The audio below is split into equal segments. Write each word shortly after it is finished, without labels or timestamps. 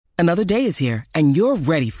Another day is here, and you're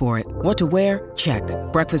ready for it. What to wear? Check.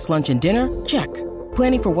 Breakfast, lunch, and dinner? Check.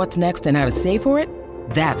 Planning for what's next and how to save for it?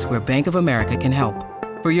 That's where Bank of America can help.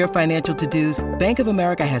 For your financial to-dos, Bank of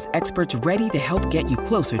America has experts ready to help get you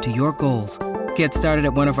closer to your goals. Get started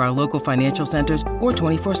at one of our local financial centers or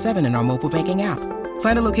 24/7 in our mobile banking app.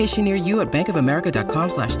 Find a location near you at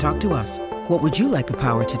bankofamerica.com/talktous. What would you like the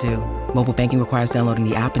power to do? Mobile banking requires downloading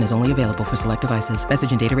the app and is only available for select devices.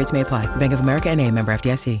 Message and data rates may apply. Bank of America N.A., member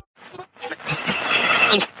FDIC.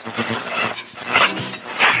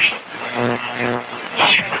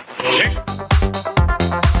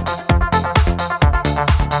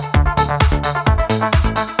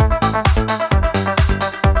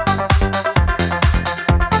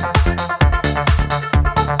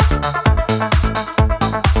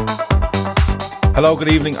 Hello, good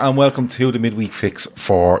evening, and welcome to the Midweek Fix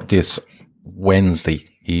for this Wednesday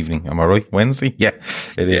evening. Am I right? Wednesday? Yeah,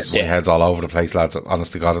 it is. My head's all over the place, lads.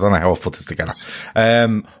 Honest to God, I don't know how I've put this together.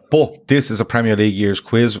 But this is a Premier League year's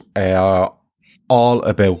quiz, all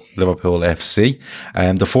about Liverpool FC.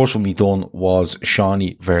 The first one we done was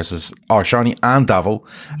Shawnee and Davo,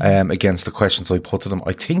 against the questions I put to them.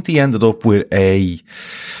 I think they ended up with I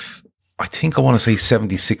want to say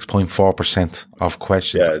 76.4% of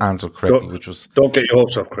questions answered correctly, which was... Don't get your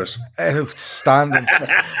hopes up, Chris. Outstanding.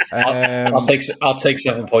 I'll take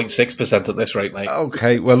 7.6% at this rate, mate.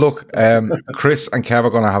 Okay, well, look, Chris and Kev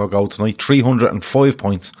are going to have a go tonight. 305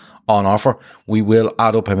 points on offer. We will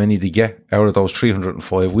add up how many they get out of those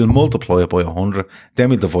 305. We'll multiply it by 100, then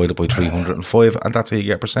we'll divide it by 305, and that's how you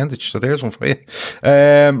get a percentage. So there's one for you.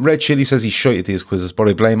 Red Chili says he's shite at these quizzes, but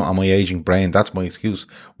I blame it on my aging brain. That's my excuse.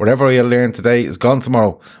 Whatever I learned today is gone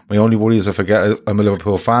tomorrow. My only worry is if I forget I'm a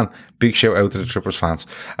Liverpool fan. Big shout out to the Trippers fans.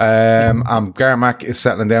 Garmac is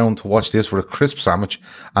settling down to watch this with a crisp sandwich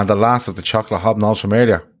and the last of the chocolate hobnobs from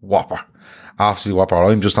earlier. Whopper. Absolutely whopper. I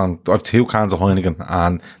have 2 cans of Heineken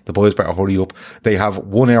and the boys better hurry up. They have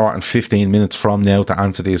 1 hour and 15 minutes from now to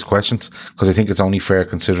answer these questions, because I think it's only fair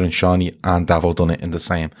considering Shawnee and Davo done it in the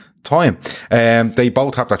same time. They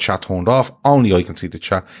both have their chat turned off. Only I can see the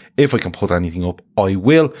chat. If I can put anything up, I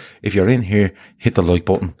will. If you're in here, hit the like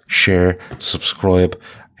button, share, subscribe,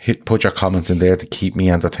 put your comments in there to keep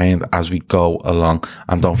me entertained as we go along.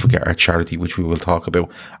 And don't forget our charity, which we will talk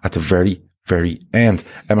about at the very end.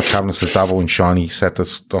 Emma Kavanagh says Davo and Shawnee set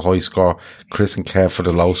the high score. Chris and Kev for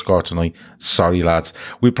the low score tonight. Sorry, lads.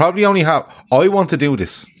 We probably only have... I want to do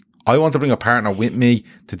this. I want to bring a partner with me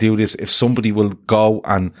to do this. If somebody will go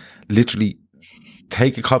and literally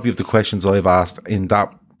take a copy of the questions I've asked in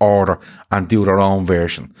that order and do their own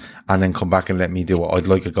version and then come back and let me do it. I'd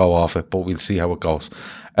like to go off it, but we'll see how it goes.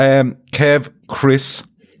 Kev, Chris...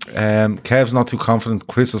 Kev's not too confident.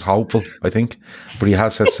 Chris is hopeful, I think, but he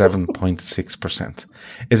has said 7.6%.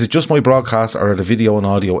 Is it just my broadcast, or are the video and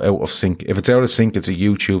audio out of sync? If it's out of sync, it's a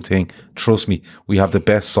YouTube thing. Trust me, we have the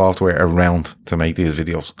best software around to make these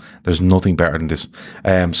videos. There's nothing better than this.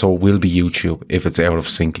 So it will be YouTube if it's out of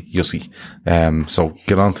sync, you see. So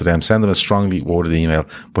get on to them. Send them a strongly worded email,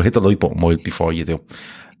 but hit the like button before you do.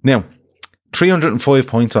 Now, 305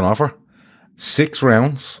 points on offer. 6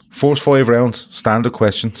 rounds, first 5 rounds, standard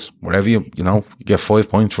questions, wherever you get 5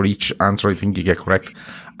 points for each answer I think you get correct.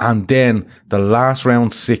 And then the last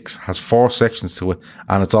round 6 has 4 sections to it,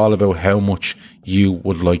 and it's all about how much you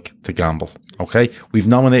would like to gamble. Okay? We've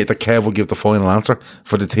nominated that Kev will give the final answer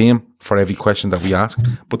for the team for every question that we ask,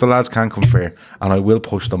 but the lads can come fair, and I will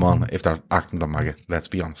push them on if they're acting the maggot, let's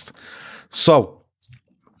be honest. So,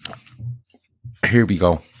 here we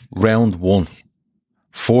go. Round 1.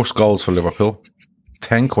 4 goals for Liverpool,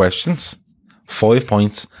 10 questions, 5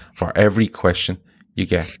 points for every question you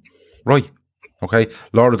get right. Okay,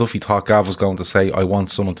 Laura Duffy thought Gav was going to say, I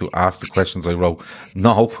want someone to ask the questions I wrote.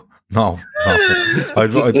 No. If I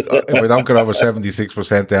don't get over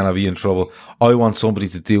 76%, then I'll be in trouble. I want somebody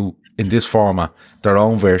to do, in this format, their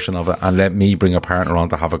own version of it and let me bring a partner on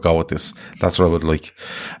to have a go at this. That's what I would like.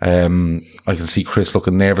 I can see Chris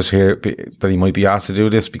looking nervous here that he might be asked to do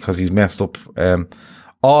this because he's messed up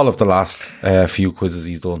all of the last few quizzes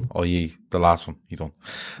he's done, i.e. the last one he done.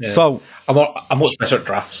 Yeah. So I'm much better at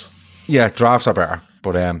drafts. Yeah, drafts are better.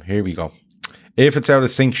 But here we go. If it's out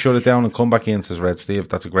of sync, shut it down and come back in, says Red Steve.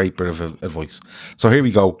 That's a great bit of advice. So here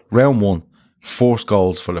we go. Round 1, 4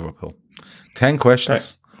 goals for Liverpool. 10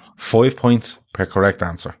 questions, 5 points per correct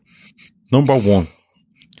answer. Number 1.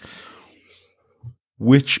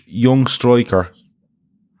 Which young striker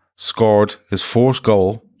scored his first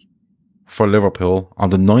goal for Liverpool on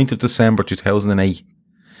the 9th of December 2008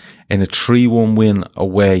 in a 3-1 win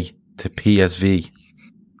away to PSV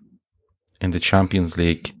in the Champions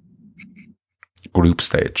League group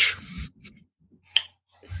stage?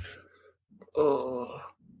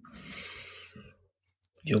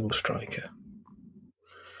 Young striker.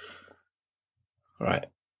 Right.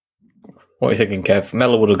 What are you thinking, Kev?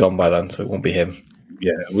 Mellor would have gone by then, so it won't be him.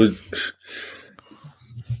 Yeah, there's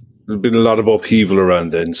been a lot of upheaval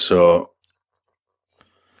around then, so...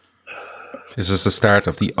 This is the start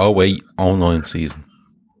of the 08-09 season.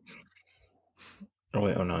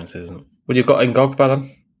 08-09 season. Would you have got Ngog by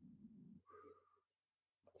then?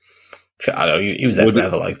 I don't know, he was there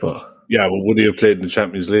forever, but... Yeah, well, would he have played in the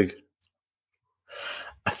Champions League?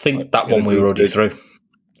 I think that one we were already through.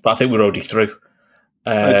 But I think we were already through.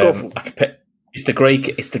 I could pick, it's the grey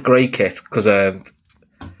kit because I think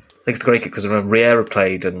it's the grey kit because I remember Riera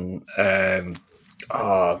played and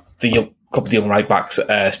couple of the young right backs,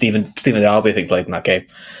 Stephen Darby I think played in that game.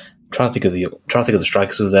 I'm trying to think of the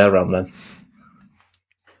strikers who were there around then.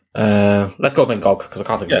 Let's go with Ngog because I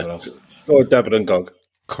can't think of anyone else. Go with David Ngog.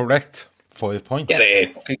 Correct. 5 points.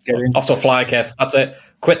 Get in. Off to a fly, Kev. That's it.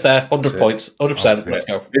 Quit there. 100 points. 100%. Okay. Let's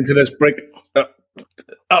go. Into this brick.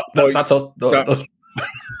 That's us.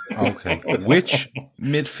 Okay. Which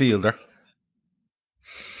midfielder?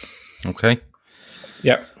 Okay.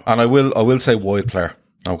 Yeah. And I will say wide player.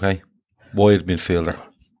 Okay. Wide midfielder.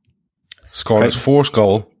 Scored his first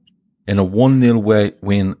goal in a 1-0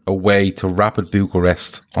 win away to Rapid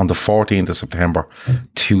Bucharest on the 14th of September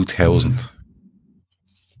 2000.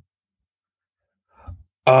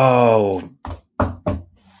 Oh.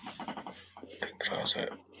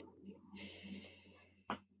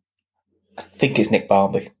 I think it's Nick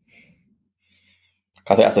Barmby.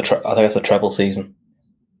 I think that's a treble season.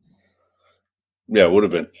 Yeah, it would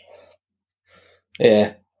have been.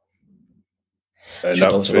 Yeah. I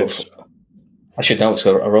should know because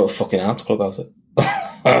I wrote a fucking article about it.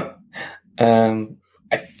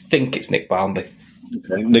 I think it's Nick Barmby.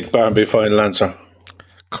 Okay. Nick Barmby, final answer.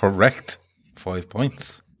 Correct. 5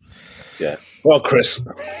 points. Yeah. Well, Chris.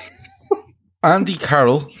 Andy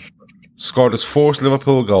Carroll scored his first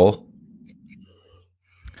Liverpool goal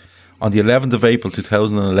on the 11th of April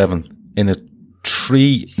 2011 in a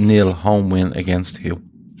 3-0 home win against who?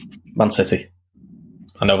 Man City.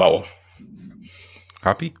 I know that one.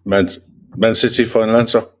 Happy? Man City, final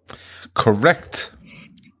answer. Correct.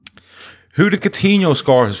 Who did Coutinho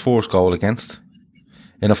score his first goal against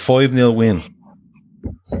in a 5-0 win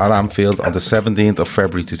at Anfield on the 17th of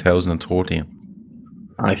February 2013?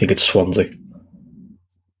 I think it's Swansea.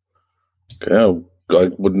 Okay, I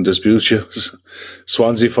wouldn't dispute you.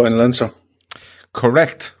 Swansea, final answer.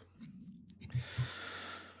 Correct.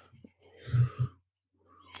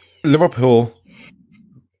 Liverpool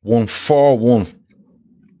won 4-1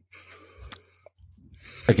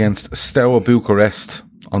 against Steaua Bucharest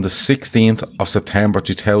on the 16th of September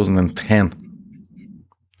 2010.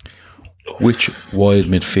 Which wide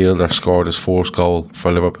midfielder scored his first goal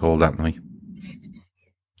for Liverpool that night?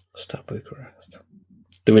 Steaua Bucharest.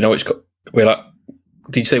 Do we know which...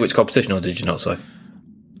 did you say which competition or did you not say?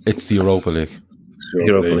 It's the Europa League.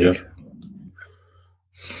 Europa League. Yeah.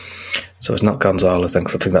 So it's not Gonzalez then,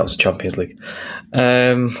 because I think that was the Champions League.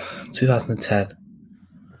 2010.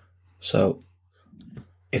 So,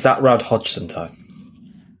 is that Rod Hodgson time?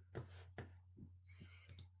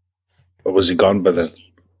 Or was he gone by then?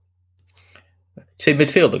 See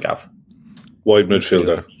midfielder, Gav? Wide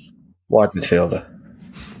midfielder. Wide midfielder.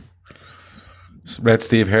 Red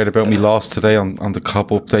Steve heard about me loss today on the COP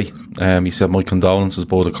update. He said, my condolences,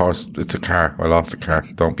 but of course, it's a car. I lost a car.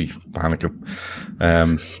 Don't be panicking.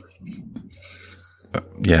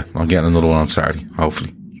 Yeah, I'm getting another one on Saturday,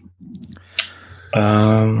 hopefully.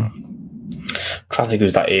 Trying to think it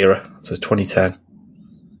was that era. So 2010.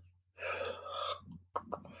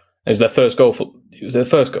 It was their first goal for... It was their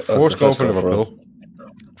first goal. First goal for Liverpool.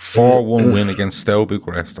 4-1 win against Steaua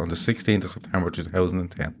Bucharest on the 16th of September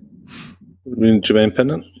 2010. You mean Jermaine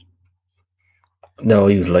Pennant? No,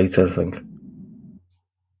 he was later, I think.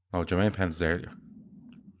 Oh, Jermaine Pennant's earlier.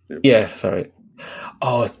 Yeah, sorry.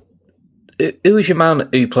 Oh, who was your man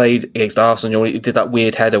who played against Arsenal? Who did that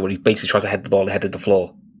weird header where he basically tries to head the ball and headed the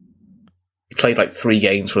floor? He played like 3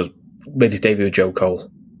 games made his debut with Joe Cole.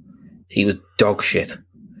 He was dog shit.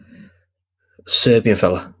 Serbian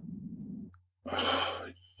fella.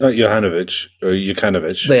 Not Johanovic or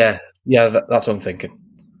Jukanovic. Yeah, that's what I'm thinking.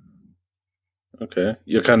 Okay,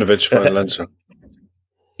 Jukanovic, final answer.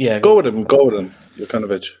 Yeah, go with him.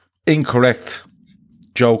 Jukanovic. Incorrect.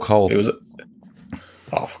 Joe Cole. It was.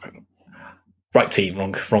 Fucking right team,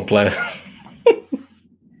 wrong player.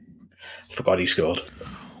 Forgot he scored.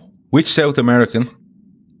 Which South American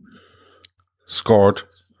scored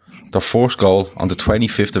the first goal on the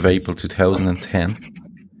 25th of April 2010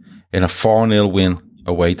 in a 4-0 win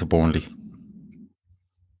away to Burnley?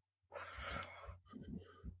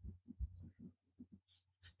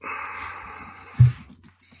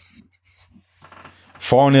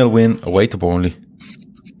 4-0 win away to Burnley,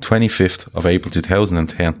 25th of April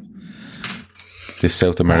 2010. This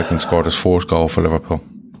South American scored his first goal for Liverpool.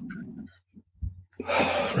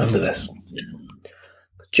 Remember this.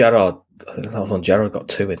 Gerrard, I think that was when Gerrard got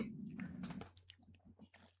 2 in.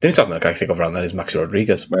 The only time that I can think of around then is Maxi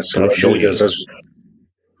Rodriguez. But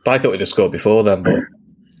I thought he'd have scored before then, but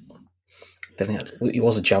then he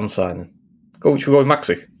was a jam signing. Should we go with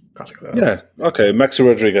Maxi? Yeah, okay. Maxi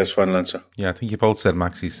Rodriguez, final answer. Yeah, I think you both said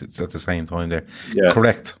Maxi at the same time there. Yeah.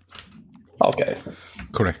 Correct. Okay.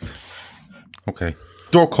 Correct. Okay.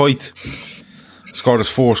 Dirk Kuyt scored his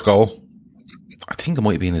first goal. I think it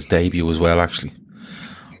might be in his debut as well, actually.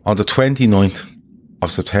 On the 29th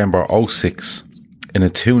of September 06 in a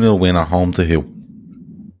 2-0 win at home to who?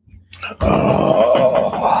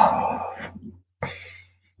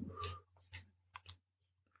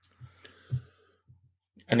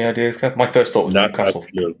 Any ideas, Kev? My first thought was Newcastle.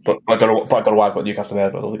 But I don't know why I've got Newcastle there,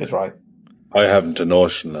 but I don't think it's right. I haven't a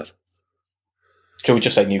notion that. Shall we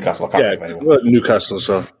just say Newcastle? I can't think of anyone. Well, Newcastle,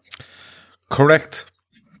 so. Correct.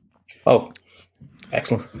 Oh,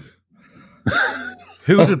 excellent.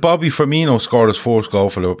 Who did Bobby Firmino score his first goal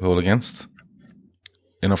for Liverpool against?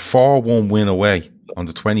 In a 4-1 win away on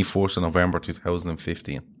the 21st of November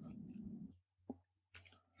 2015.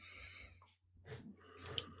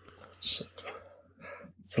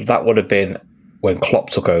 So that would have been when Klopp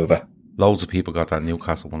took over. Loads of people got that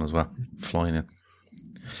Newcastle one as well. Flying in.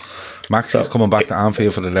 Maxi's coming back to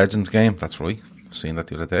Anfield for the Legends game. That's right. I've seen that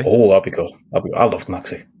the other day. Oh, that'd be cool. I loved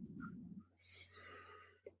Maxi.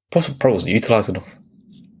 Probably wasn't utilised enough.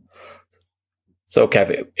 So,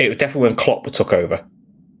 Kev, it was definitely when Klopp took over.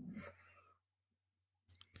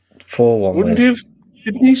 4-1 Wouldn't win.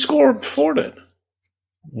 Didn't he score before then?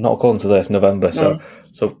 Not according to this, November. No.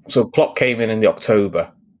 So Klopp came in the October.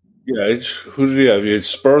 Yeah, who did he have? He had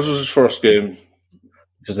Spurs was his first game.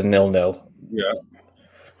 Which was a 0-0. Yeah.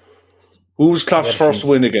 Who was Klopp's first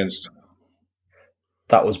win against?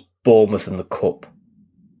 That was Bournemouth in the Cup.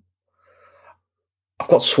 I've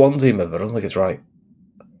got Swansea, but I don't think it's right.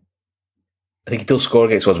 I think he does score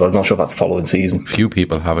against Swansea, but I'm not sure if that's the following season. Few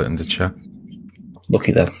people have it in the chat.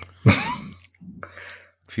 Lucky then.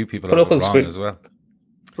 Few people have it wrong as well.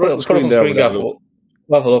 Put it up on screen, Gav. We'll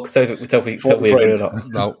have a look. Tell we agree or not.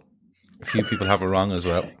 No. A few people have it wrong as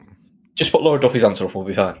well. Just put Laura Duffy's answer up, we'll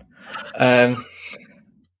be fine.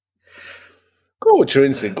 Go with your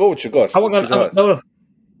instinct. Go with your gut. No.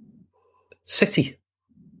 City.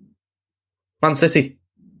 Man City.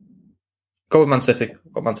 Go with Man City.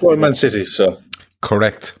 Go with Man City, so.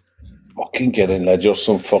 Correct. Fucking get in, lad. You're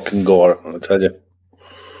some fucking goer, I'll tell you.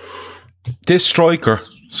 This striker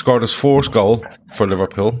scored his first goal for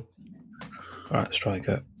Liverpool. Right,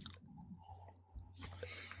 striker.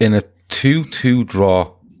 In a 2-2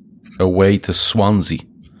 draw away to Swansea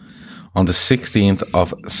on the 16th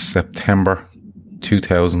of September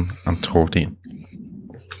 2013.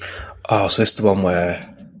 Oh, so this is the one where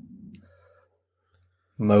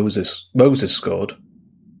Moses scored.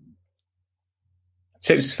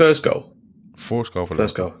 So it was his first goal? First goal for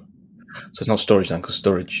First goal. So it's not Sturridge then, because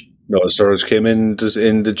Sturridge... No, Sturridge came in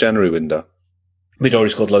the January window. He'd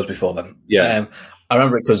already scored loads before then. Yeah. I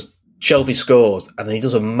remember it because Shelby scores and then he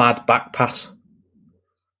does a mad back pass.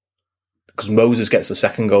 Because Moses gets the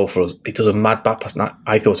second goal for us. He does a mad back pass. And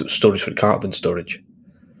I thought it was Sturridge, but it can't have been Sturridge.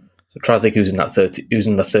 So try to think who's in the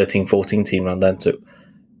 13-14 team round then too.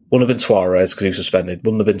 Wouldn't have been Suarez because he was suspended.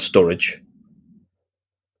 Wouldn't have been Sturridge.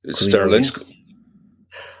 It's Sterling.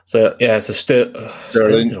 So yeah, so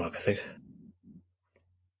Sterling. I think.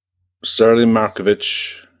 Sterling,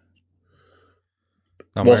 Markovic.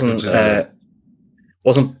 No, wasn't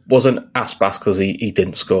Aspas because he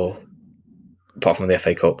didn't score apart from the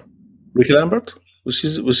FA Cup. Ricky Lambert was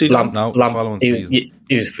he? Following season.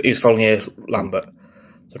 He was following year Lambert. So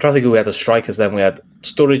I'm trying to think who we had as strikers. Then we had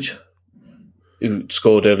Sturridge, who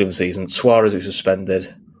scored early in the season. Suarez, who was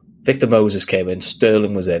suspended. Victor Moses came in.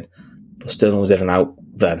 Sterling was in, but Sterling was in and out.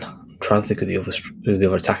 Then I'm trying to think who the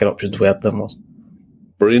other attacking options we had then was.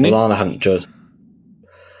 Barini? Milan, I hadn't judged.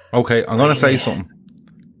 Okay, I'm going to say something.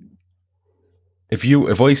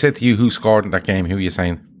 If I said to you who scored in that game, who are you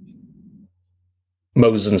saying?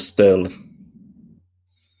 Moses and Sterling.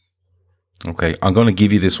 Okay, I'm going to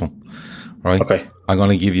give you this one. Right? Okay. I'm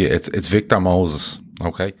going to give you, it's Victor Moses.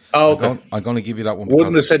 Okay? Oh, okay. I'm going to give you that one.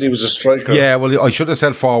 Wouldn't have said he was a striker. Yeah, well, I should have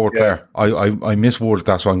said forward player. I misworded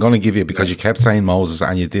that, so I'm going to give you, because you kept saying Moses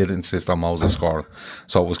and you did insist on Moses scoring.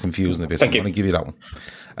 So it was confusing a bit. So I'm going to give you that one.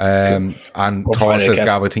 And Thor says,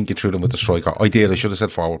 Gav, I think you threw them with the striker. I did. I should have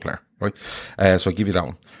said forward player. Right? So I'll give you that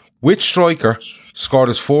one. Which striker scored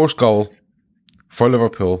his first goal for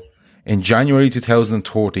Liverpool In January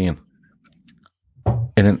 2013,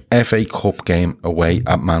 in an FA Cup game away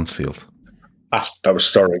at Mansfield. That was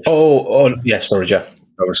Sturridge. Yeah, Sturridge, yeah.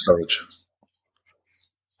 That was Sturridge.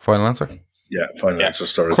 Final answer? Yeah, final answer,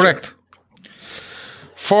 Sturridge. Correct.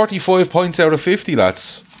 45 points out of 50,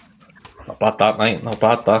 lads. Not bad that, mate. Not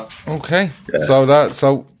bad that. Okay. Yeah.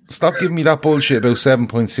 So stop giving me that bullshit about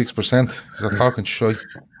 7.6%. You're talking shy.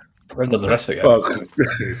 We've done the rest of it. Well,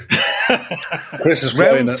 Chris is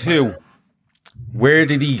round 2. Where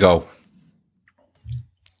did he go?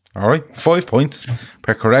 All right. 5 points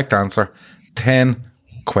per correct answer. 10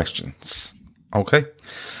 questions. Okay.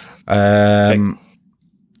 I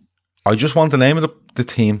just want the name of the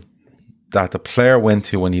team that the player went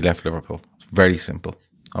to when he left Liverpool. Very simple.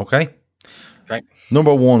 Okay.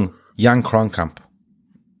 Number 1, Jan Kronkamp.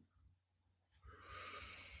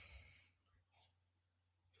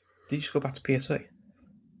 Did you just go back to PSV?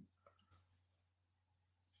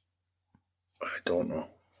 I don't know.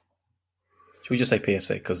 Should we just say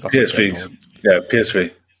PSV? Because PSV. Yeah,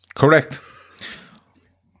 PSV. Correct.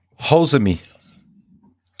 Josemi.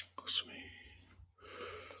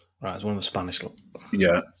 Right, it's one of the Spanish.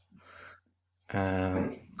 Yeah.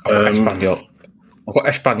 I've got Espanyol. I've got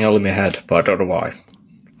Espanyol in my head, but I don't know why.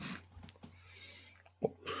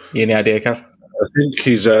 You any idea, Kev? I think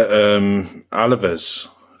he's at Alaves.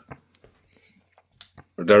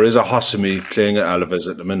 There is a Josemi playing at Alaves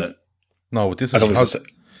at the minute. No, this is Josemi.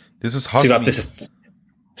 This is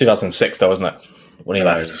 2006, though, isn't it? When he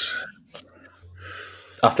left.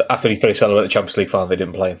 After he finished celebrating the Champions League final, they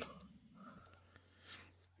didn't play him.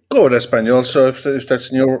 Go with Espanyol, so if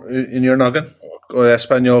that's in your noggin. Go with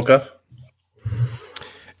Espanyol, Gav.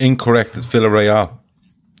 Incorrect, it's Villarreal.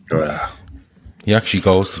 Yeah. He actually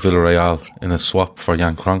goes to Villarreal in a swap for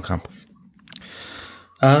Jan Kronkamp.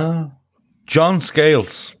 John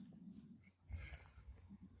Scales.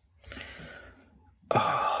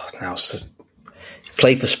 Now, he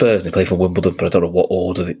played for Spurs and he played for Wimbledon, but I don't know what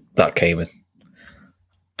order that came in.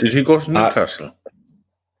 Did he go to Newcastle?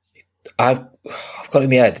 I've got it in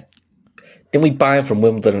my head. Didn't we buy him from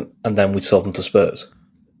Wimbledon and then we sold him to Spurs?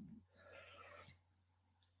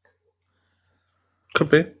 Could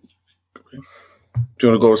be. Do you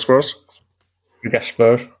want to go with Spurs? You guess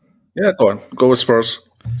Spurs? Yeah, go on. Go with Spurs.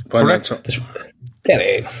 Correct. Get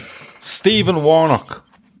in. Stephen Warnock.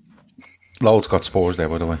 Loads got Spurs there,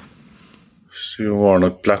 by the way. Stephen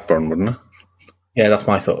Warnock, Blackburn, wouldn't it? Yeah, that's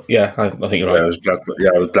my thought. Yeah, I think you're right. Yeah,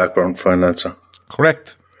 it was Blackburn. Final answer.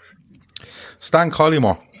 Correct. Stan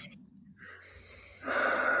Collymore.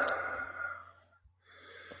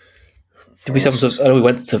 Did we sell him to? I know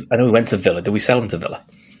we went to Villa. Did we sell him to Villa?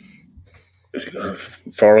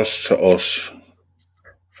 Forest to us.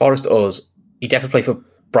 Forest to us. He definitely played for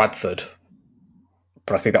Bradford,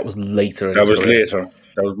 but I think that was later. That was later.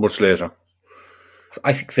 That was much later.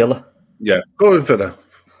 I think Villa. Yeah, go with Villa.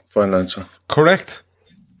 Final answer. Correct.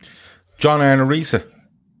 John Arne Riise.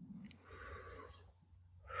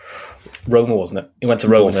 Roma, wasn't it? He went to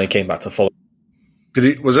Roma and then he came back to Fulham. Did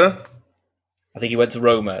he? Was it? I think he went to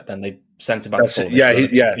Roma, then they sent him back to Fulham. Yeah, he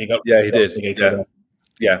did.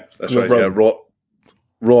 Yeah, that's right. Roma. Yeah,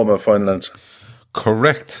 Roma, final answer.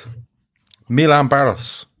 Correct. Milan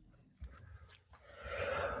Barros.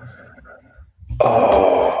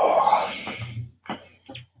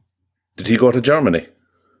 Did he go to Germany?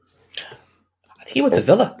 I think he went to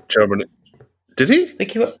Villa. Germany. Did he? I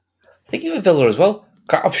think he went to Villa as well.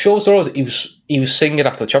 I'm sure he was singing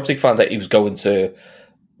after the Champions League final that he was going to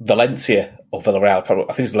Valencia or Villarreal. Probably, I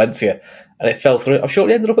think it was Valencia, and it fell through. I'm sure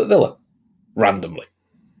he ended up at Villa randomly.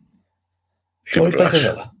 Sure, he played for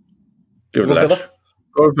Villa. Give it a Villa.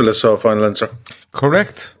 Go with Villa. So final answer.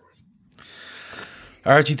 Correct.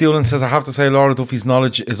 Archie Doolan says, I have to say, Laura Duffy's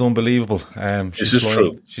knowledge is unbelievable. This is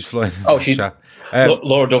true. She's flying.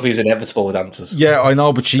 Laura Duffy's inevitable with answers. Yeah, I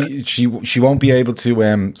know, but she won't be able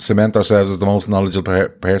to cement ourselves as the most knowledgeable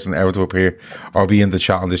person ever to appear or be in the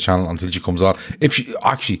chat on this channel until she comes on. If you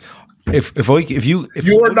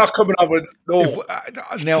are not coming up with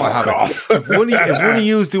now I have it. If one of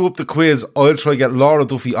you do up the quiz, I'll try to get Laura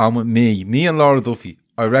Duffy on with me and Laura Duffy.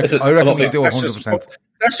 I reckon we do 100%.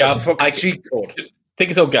 That's just a fucking cheat code. Think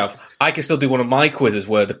it's all, Gav. I can still do one of my quizzes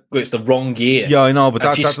where it's the wrong year. Yeah, I know, but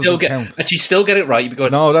that doesn't count. And she still get it right. You'd be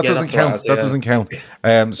going, no, that doesn't count. Right, that doesn't count.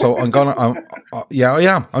 So I'm gonna, I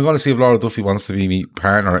am. I'm gonna see if Laura Duffy wants to be my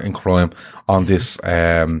partner in crime on this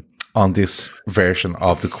version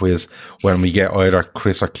of the quiz when we get either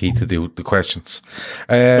Chris or Keith to do the questions.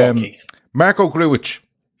 Marco Grujic.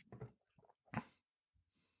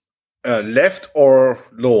 Left or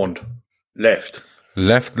loaned? Left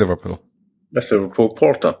Liverpool. Left Liverpool.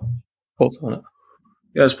 Porto, isn't it?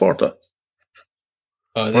 Yeah, it's Porto.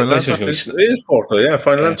 It is Porto, yeah,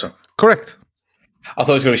 final answer. Correct. I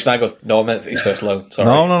thought it was going to be Snaggle. No, I meant his first loan. Sorry.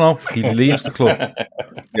 No. He leaves the club.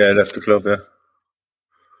 Yeah, left the club, yeah.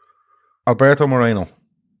 Alberto Moreno.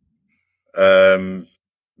 Villarreal,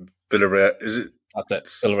 is it? That's it.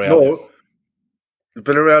 Villarreal. No.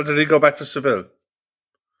 Villarreal, did he go back to Seville?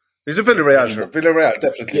 He's a Villarreal, sure. Villarreal,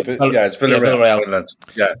 definitely. Yeah, it's Villarreal.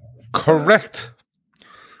 Yeah. Correct.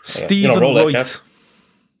 Stephen Wright.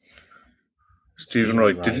 Stephen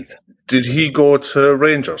Wright. Did he go to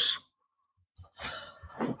Rangers?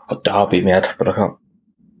 Got Derby in my head, but I can't.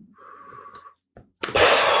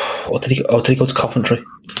 What did he go to Coventry?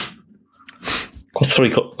 Got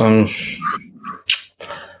 3 clubs.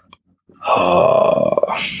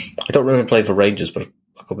 I don't remember playing for Rangers, but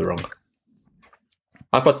I could be wrong.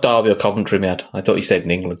 I've got Derby or Coventry in my head. I thought he stayed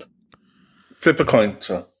in England. Flip a coin,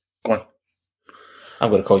 so go on.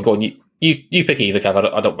 I'm going to coin. Go on. You pick either,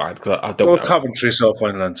 Kev. I don't mind because I don't. Well, know. Coventry, so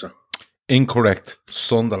final answer. Incorrect.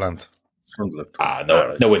 Sunderland.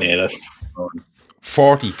 No, nowhere near that.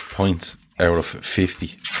 40 points out of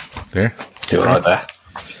 50. There. Do it right there.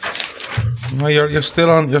 No, you're still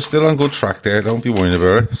on good track there. Don't be worrying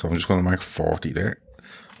about it. So I'm just going to mark 40 there.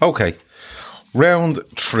 Okay. Round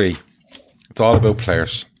 3. It's all about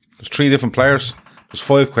players. There's 3 different players. There's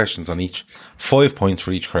 5 questions on each. 5 points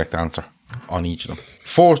for each correct answer on each of them.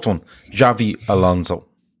 First one, Xavi Alonso.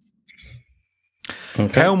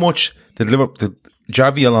 Okay. How much did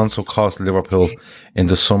Xavi Alonso cost Liverpool in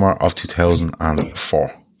the summer of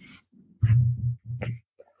 2004?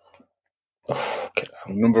 Okay.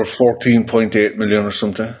 Number 14.8 million or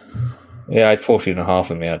something. Yeah, I had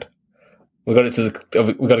 14.5 in my head. We got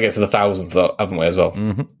to get to the thousandth, though, haven't we, as well?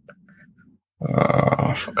 Mm-hmm.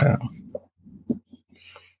 Fuck out.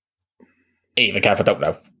 Either, Kev, I don't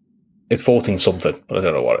know. It's 14 something, but I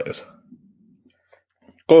don't know what it is.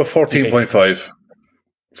 Go with 14.5.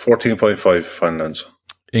 14.5 final answer.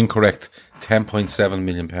 Incorrect. £10.7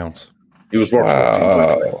 million. He was worth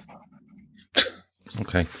 14.5.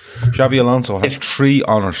 Okay. Xavi Alonso has 3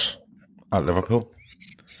 honours at Liverpool.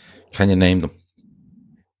 Can you name them?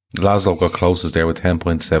 Laszlo got closest there with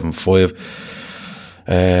 10.75.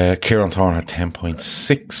 Kieran Thorne had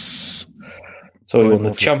 10.6. So he won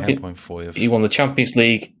the He won the Champions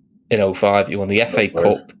League in 05. He won the FA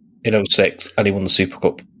Cup in 06, and he won the Super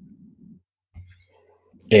Cup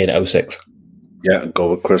in 06. Yeah,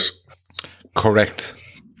 go with Chris. Correct.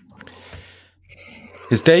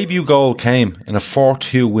 His debut goal came in a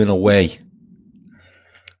 4-2 win away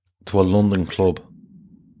to a London club.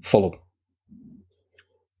 Fulham.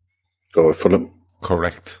 Go with Fulham.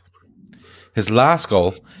 Correct. His last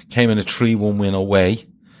goal came in a 3-1 win away.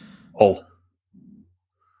 Hull.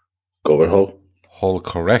 Go with Hull. Hull,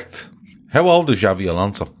 correct. How old is Xavi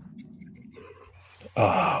Alonso?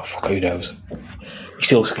 Oh, fuck, who knows? He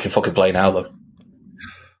still can fucking play now, though.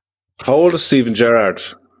 How old is Steven Gerrard?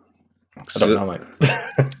 I don't know, mate.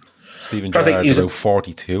 Steven Gerrard's about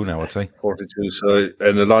 42 now, I'd say. 42, so,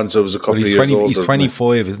 and Alonso was a couple of years older. He's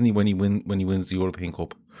 25, isn't he, when he wins the European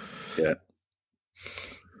Cup? Yeah.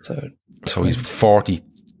 So he's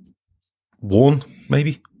 41,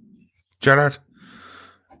 maybe? Gerrard?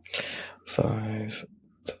 5,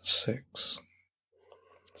 6,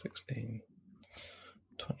 16,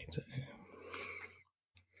 22.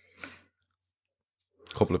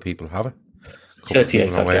 A couple of people have it.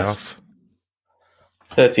 38, I guess. Off.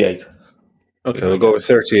 38. Okay, we'll go with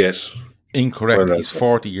 38. Incorrect. He's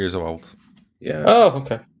 40 years old. Yeah. Oh,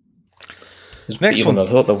 okay. Next one.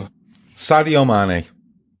 Sadio Mane.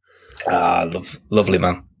 Lovely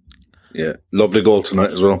man. Yeah, lovely goal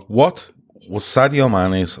tonight as well. What was Sadio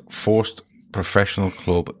Mane's first professional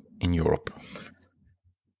club in Europe?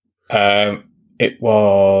 It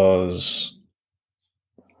was...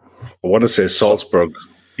 I want to say Salzburg.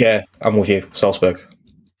 Yeah, I'm with you. Salzburg.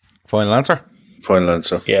 Final answer? Final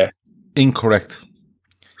answer. Yeah. Incorrect.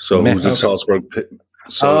 So who did Salzburg pick?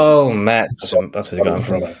 Metz. That's where you're going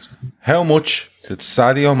from. How much did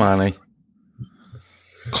Sadio Mane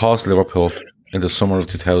cost Liverpool in the summer of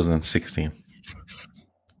 2016?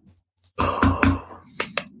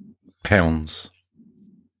 Pounds.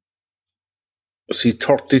 Was he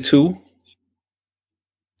 32?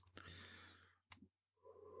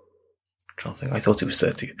 I thought he was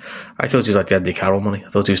 30. I thought he was like the Andy Carroll money. I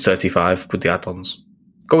thought he was 35 with the add-ons.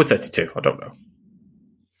 Go with 32. I don't know.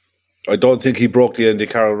 I don't think he broke the Andy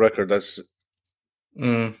Carroll record. That's.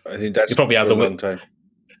 I think that's. He probably has a long time.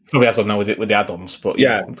 Probably has one now with the add-ons, but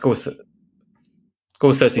yeah, let's go with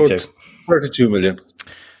 32. 32 million.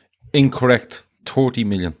 Incorrect. 30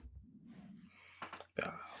 million.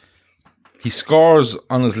 He scores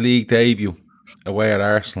on his league debut away at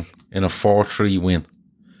Arsenal in a 4-3 win.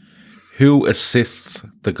 Who assists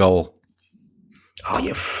the goal? Oh,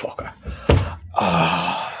 you fucker.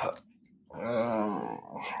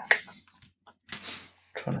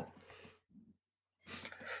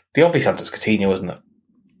 The obvious answer is Coutinho, isn't it?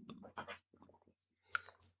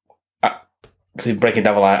 Breaking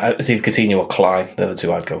down the line, it's either Coutinho or Klein. They're the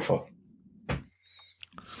two I'd go for.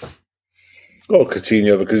 Oh,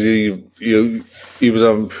 Coutinho, because he was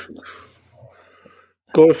on.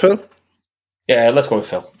 Go with Phil? Yeah, let's go with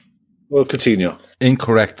Phil. Well, Coutinho.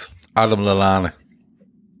 Incorrect. Adam Lallana.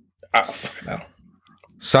 Oh, fucking hell.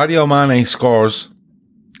 Sadio Mane scores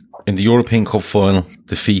in the European Cup final,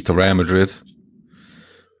 defeat to Real Madrid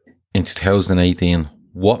in 2018.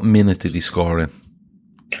 What minute did he score in?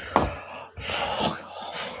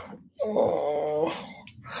 Oh,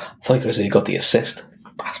 I thought he got the assist.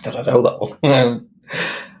 Bastard, I know that one.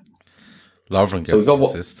 Lovren gets the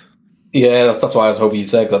assist. Yeah, that's why I was hoping you'd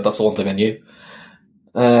say, because that's the one thing I knew.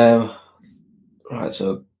 Right,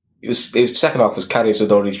 so it was second half because Karius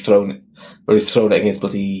had already thrown it against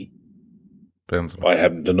bloody Benzema. I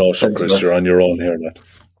haven't the notion, Chris. You're on your own here, now.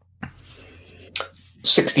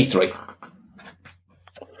 63.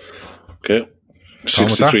 Okay.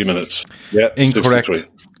 63 minutes. Yeah, incorrect.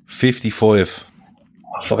 63. 55.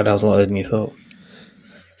 Oh, fucking hell's not than you thought.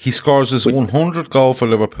 He scores his 100th goal for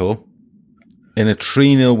Liverpool in a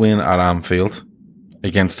 3-0 win at Anfield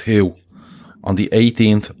against who on the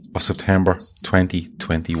 18th of September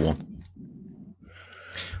 2021.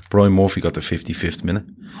 Brian Murphy got the 55th minute.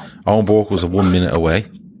 Owen Burke was 1 minute away.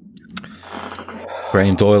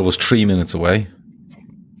 Graham Doyle was 3 minutes away.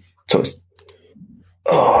 So it's...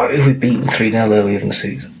 Oh, if we beaten 3-0 earlier in the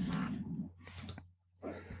season.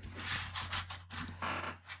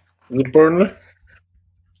 With Burnley?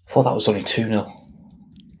 I thought that was only 2-0.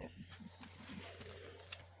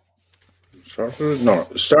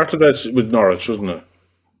 Started with Norwich, wasn't it?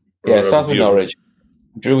 Yeah, started with Norwich.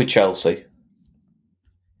 Drew with Chelsea.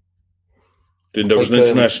 Then there was an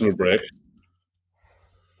international break.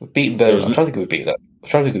 We've beaten Burnley. I'm trying to think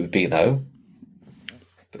who we beat now.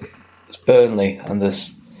 It's Burnley and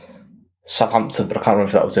there's Southampton, but I can't remember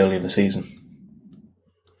if that was early in the season.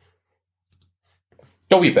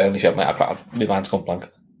 Go with Burnley, mate. I can't. My mind's gone blank.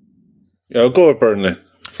 Yeah, I'll go with Burnley.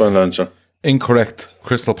 Final answer. Incorrect.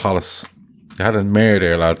 Crystal Palace. You had a mare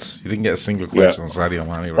there, lads. You didn't get a single question on Sadio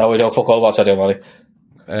Mane. Right? No, we don't fuck all about Sadio Mane.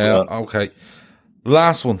 Okay.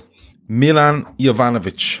 Last one. Milan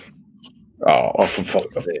Jovanovic. Oh, for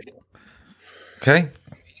fuck's sake. Okay.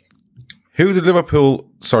 Who did Liverpool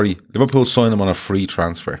signed him on a free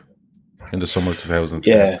transfer in the summer of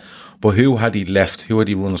 2010. Yeah. But who had he left? Who had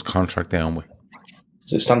he run his contract down with?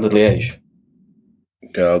 Is it Standard Liège?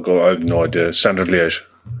 Yeah, I'll go. I have no idea. Standard Liège.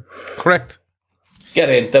 Correct. Get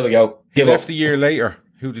in. There we go. He left a year later.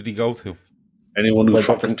 Who did he go to? Anyone who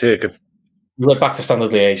fucking take him. We went back to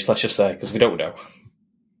Standard Liège, let's just say, because we don't know.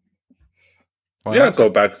 Well, yeah, I'll go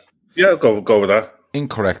back. Yeah, I'll go with that.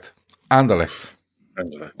 Incorrect. Anderlecht.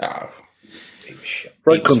 Oh,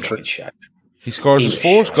 right country. He scores his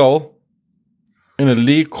first goal in a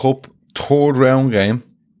League Cup third round game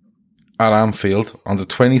at Anfield on the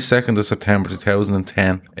 22nd of September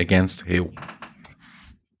 2010 against who?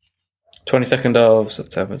 22nd of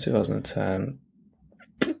September 2010.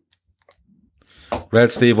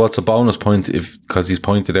 Red Steve, what's a bonus point because he's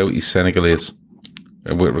pointed out he's Senegalese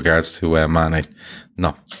with regards to Mane?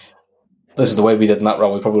 No. This is the way we did that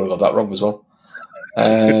wrong. We probably would have got that wrong as well.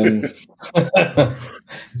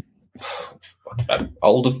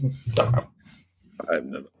 Oldham? Don't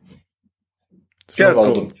know. Yeah,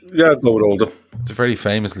 go with Oldham. It's a very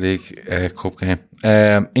famous League Cup game.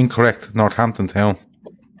 Incorrect. Northampton Town.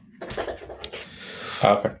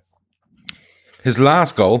 Okay. His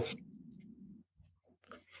last goal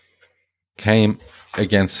came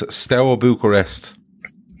against Steaua Bucharest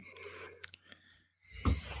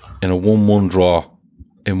in a 1-1 draw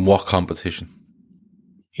in what competition?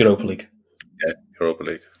 Europa League. Yeah, Europa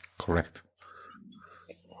League. Correct.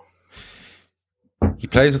 He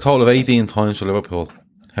plays a total of 18 times for Liverpool.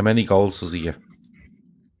 How many goals does he get?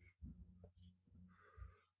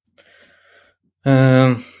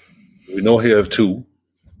 We know he have 2.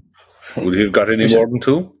 Would he have got any more than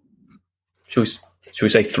 2? Should we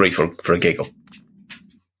say 3 for a giggle?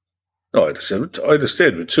 No, I'd have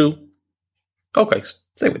stayed with 2. Okay,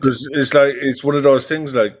 stay with 2. It's one of those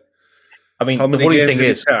things like. I mean, how many the worrying games thing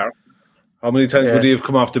is, how many times would he have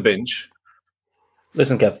come off the bench?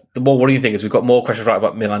 Listen, Kev, the more worrying thing is we've got more questions right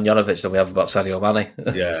about Milan Jovanovic than we have about Sadio Mane.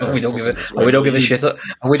 Yeah, we don't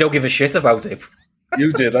give a shit about him.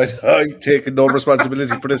 You did. I'm taking no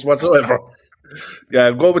responsibility for this whatsoever. Yeah,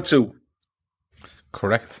 I'll go with 2.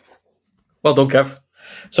 Correct. Well done, Kev.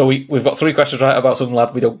 So we've got 3 questions right about some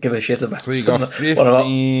lad we don't give a shit about. So you got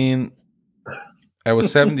 15. I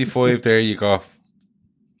was 75 there. You got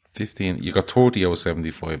 15. You got 30. I was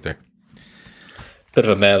 75 there. Bit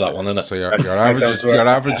of a mare, that one, isn't it? So your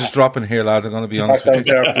average is dropping here, lads. I'm going to be honest with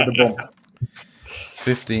you.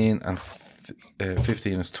 15 and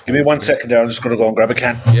 15 is 20. Give me 1 second there. I'm just going to go and grab a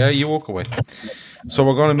can. Yeah, you walk away. So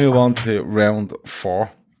we're going to move on to round 4.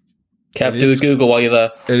 Kev, do a Google while you're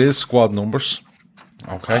there. It is squad numbers.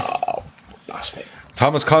 Okay. Oh, that's me.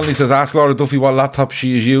 Thomas Connolly says, ask Laura Duffy what laptop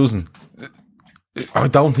she is using. I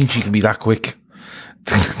don't think she can be that quick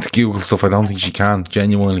to Google stuff. I don't think she can,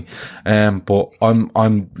 genuinely. But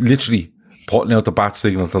I'm literally putting out the bat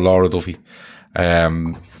signal to Laura Duffy.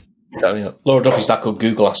 Laura Duffy's that good.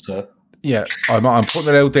 Google asked her. Yeah, I'm putting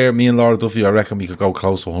it out there. Me and Laura Duffy, I reckon we could go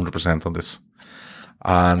close to 100% on this.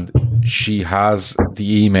 And she has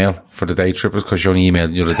the email for the day trippers because she only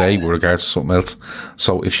emailed the other day with regards to something else.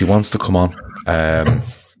 So if she wants to come on,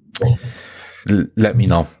 let me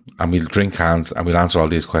know. And we'll drink hands and we'll answer all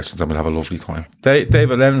these questions and we'll have a lovely time.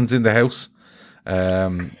 David Lennon's in the house,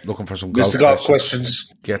 looking for some golf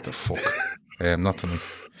questions. Get the fuck. Not to me.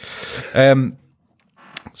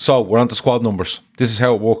 So we're on to squad numbers. This is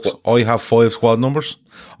how it works. I have 5 squad numbers.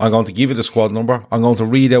 I'm going to give you the squad number. I'm going to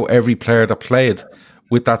read out every player that played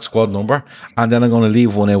with that squad number, and then I'm going to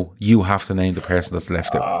leave one out. You have to name the person that's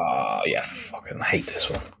left out. Oh, yeah, fucking hate this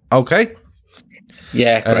one. Okay.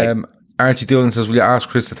 Yeah, great. Archie Dillon says, will you ask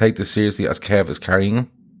Chris to take this seriously as Kev is carrying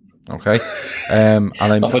him? Okay. And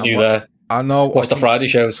I'm not for you there. I know. Watch the Friday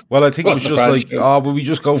shows. Well, I think it was just like, will we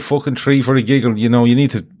just go fucking 3 for the giggle? You know, you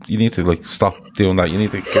need to like stop doing that. You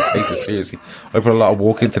need to take this seriously. I put a lot of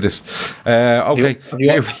work into this. Okay.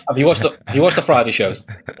 Have you watched the Friday shows?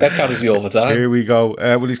 That carries me all the time. Here we go.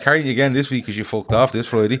 Well, he's carrying you again this week because you fucked off this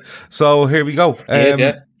Friday. So here we go.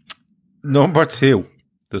 Yeah. Number 2.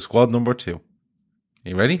 The squad number 2.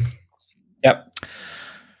 You ready? Yep.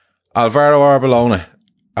 Alvaro Arbeloa.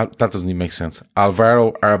 That doesn't even make sense.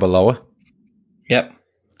 Alvaro Arbeloa. Yep.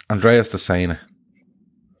 Andreas Desena,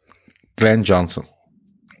 Glenn Johnson,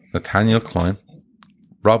 Nathaniel Klein,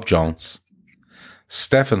 Rob Jones,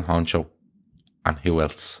 Stefan Honcho, and who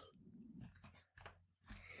else?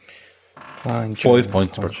 5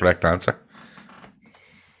 points for correct answer.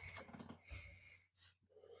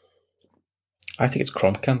 I think it's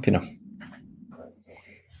Kromkamp, you know.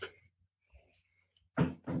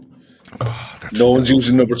 No one's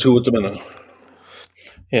using number 2 at the minute.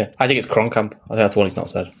 Yeah, I think it's Kronkamp. I think that's the one he's not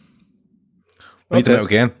said. Read them out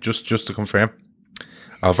again, just to confirm.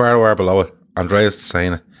 Alvaro Arbeloa, Andreas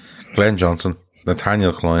Desena, Glenn Johnson,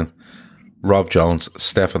 Nathaniel Klein, Rob Jones,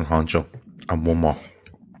 Stefan Honcho, and one more.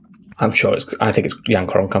 I think it's Jan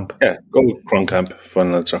Kronkamp. Yeah, go with Kronkamp.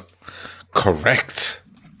 Final answer. Correct.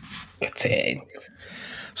 Get in.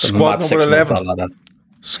 Squad number 11.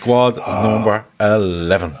 Squad number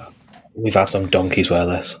 11. We've had some donkeys wear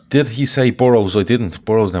this. Did he say Burrows? I didn't.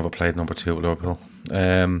 Burrows never played number 2 at Liverpool.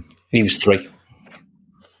 He was 3.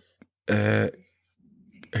 Here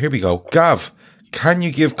we go. Gav, can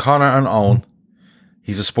you give Connor and Owen,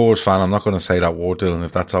 he's a Spurs fan, I'm not going to say that word, Dylan,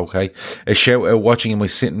 if that's okay, a shout out watching in my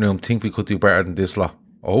sitting room, think we could do better than this lot.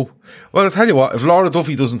 Oh, well, I'll tell you what, if Laura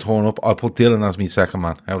Duffy doesn't turn up, I'll put Dylan as my second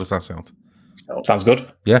man. How does that sound? Sounds good.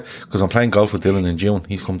 Yeah, because I'm playing golf with Dylan in June.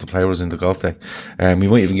 He's come to play with us in the golf day. We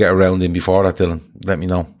might even get around in before that, Dylan. Let me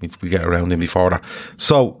know. We get around in before that.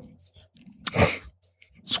 So,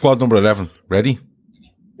 squad number 11. Ready?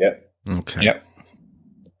 Yeah. Okay. Yep.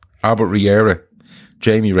 Albert Riera,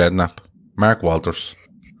 Jamie Redknapp, Mark Walters,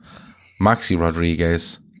 Maxi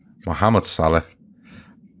Rodriguez, Mohamed Salah,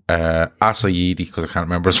 Asayidi, because I can't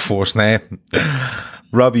remember his first name,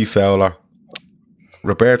 Robbie Fowler,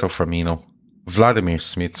 Roberto Firmino, Vladimir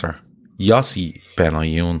Smitser, Yossi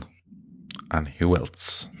Benayoun, and who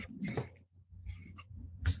else?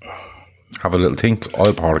 Have a little think.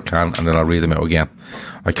 I'll pour a can and then I'll read them out again.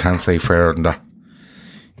 I can't say fairer than that.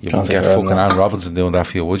 You wouldn't get fucking Anne Robinson doing that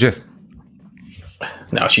for you, would you?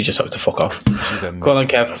 No, she just had to fuck off. She's a go on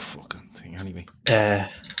then, Kev. Fucking thing, anyway.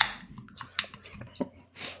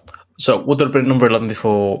 So, would there have been number 11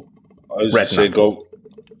 before I'd say go.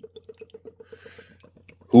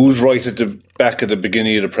 Who's right at the back at the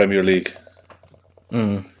beginning of the Premier League?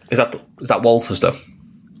 Is that Walters stuff?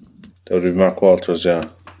 That would be Mark Walters, yeah.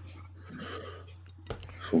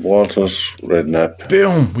 So Walters, Redknapp.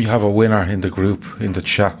 Boom! We have a winner in the group, in the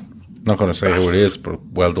chat. Not going to say who it is, but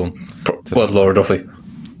well done. Well, Laura Duffy.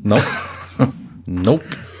 Nope. Nope.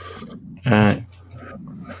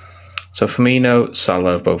 So Firmino,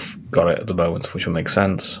 Salah have both got it at the moment, which will make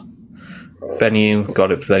sense. Benioff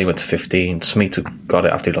got it, but then he went to 15. Smith got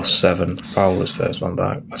it after he lost 7. Fowler's first one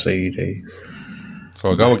back. Saidi. So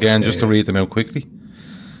I'll go again just to read them out quickly.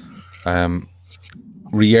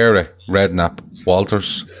 Riera, Redknapp,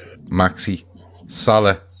 Walters, Maxi,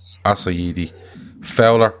 Salah, Asaidi,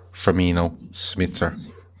 Fowler, Firmino, Smitzer,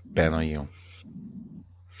 Benayoun.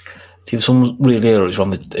 See, for some real era,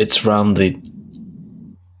 it's around the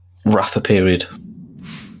Rafa period.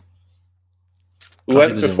 Who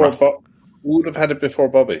would have had it before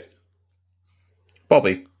Bobby?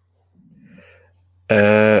 Bobby?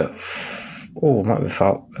 Might be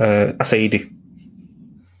foul. Asaidi.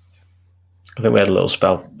 I think we had a little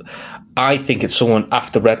spell. I think it's someone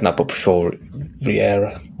after Redknapp, but before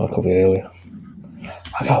Riera. Or it could be earlier.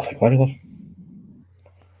 I can't think of anyone.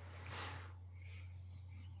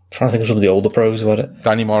 Trying to think of some of the older pros about it.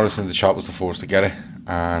 Danny Morris in the shop was the first to get it,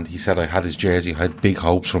 and he said I had his jersey. I had big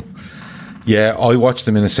hopes for him. Yeah, I watched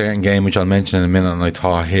him in a certain game, which I'll mention in a minute, and I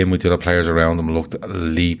thought him with the other players around him looked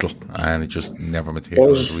lethal, and it just never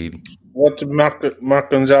materialized, really. What did Mark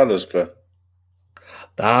Gonzalez play?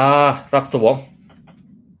 That's the one.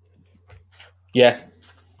 Yeah,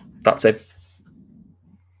 that's it.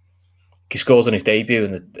 He scores on his debut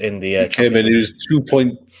in the he came in. He was 2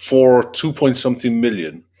 point something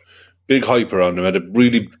million. Big hype around him. Had a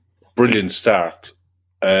really brilliant start.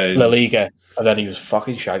 La Liga, and then he was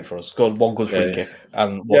fucking shite for us. Scored one good free kick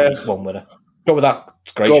and one winner. Go with that.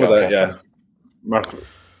 It's great. Go with that. Yeah. Mark.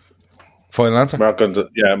 Final answer.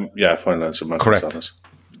 Final answer. Mark correct. Gonzalez.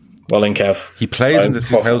 Well in, Kev. He plays in the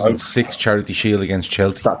 2006 Charity Shield against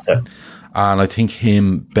Chelsea. That's it. And I think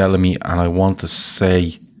him, Bellamy, and I want to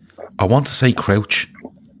say Crouch.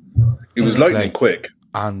 He was lightning quick.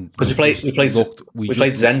 And because we played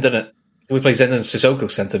Zenden. We played Zenden and Sissoko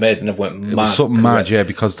centre mid, and it went mad. It was something mad, yeah,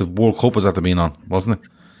 because the World Cup was at the being on, wasn't it?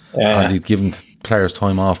 Yeah. And he'd given players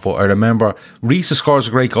time off. But I remember Reece scores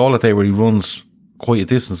a great goal at there where he runs quite a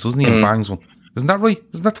distance, doesn't he? And bangs one. Isn't that right?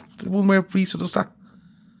 Isn't that the one where Reece does that?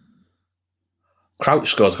 Crouch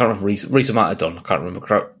scores. I can't remember Reece might have done. I can't remember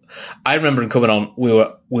Crouch. I remember him coming on. We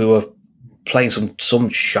were playing some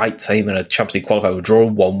shite team in a Champions League qualifier. We were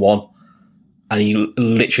drawing 1-1, and he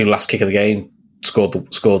literally last kick of the game scored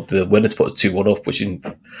the winner to put us 2-1 up, which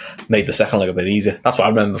made the second leg a bit easier. That's what I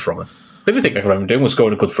remember from it. The only thing I can remember doing was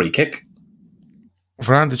scoring a good free kick.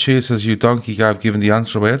 Veranda Chase says, "You donkey, Gav, giving the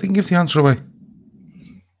answer away." I didn't give the answer away.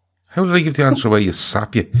 How did I give the answer away, you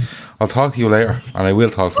sap you? I'll talk to you later, and I will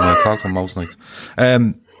talk to him. I talk to him most nights.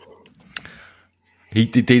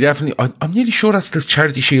 They definitely... I'm nearly sure that's the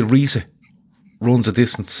Charity Shield Reece runs a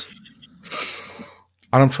distance.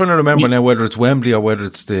 And I'm trying to remember now whether it's Wembley or whether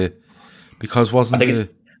it's the... Because wasn't it...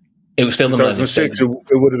 It was still the Millennium Stadium.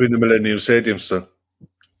 It would have been the Millennium Stadium still.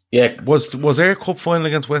 Yeah. Was Air Cup final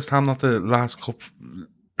against West Ham not the last cup?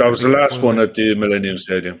 That was the last one at the Millennium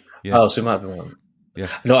Stadium. Yeah. Oh, so it might have been one. Yeah.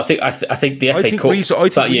 No, I think the FA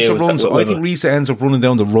Cup that year was... I think Reece ends up running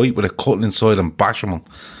down the right with a cutting inside and bashing him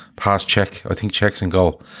past Czech. I think Czech's in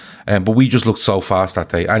goal. But we just looked so fast that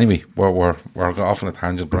day. Anyway, we're off on a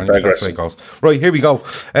tangent, Brian. That's the way it goes. Right, here we go.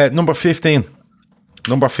 Number 15.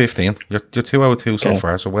 You're 2 out of 2 so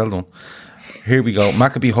far, so well done. Here we go.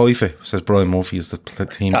 Maccabi Haifa, says Brian Murphy, is the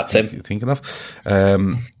team that's him. you're thinking of.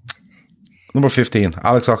 Number 15,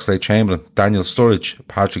 Alex Oxlade-Chamberlain, Daniel Sturridge,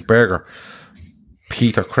 Patrick Berger,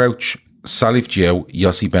 Peter Crouch, Salif Diao,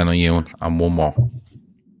 Yossi Benayoun, and one more.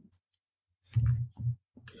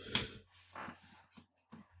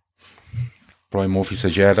 Brian Murphy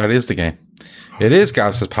says, yeah, that is the game. It is,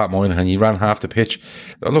 Gav, says Pat Moynihan. He ran half the pitch.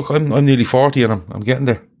 Look, I'm nearly 40 and I'm getting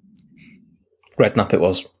there. Redknapp it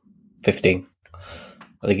was 15.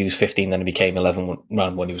 I think he was 15, then he became 11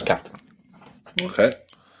 when he was captain. Okay.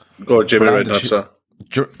 Go, Jimmy Redknapp, sir.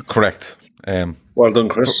 Correct. Well done,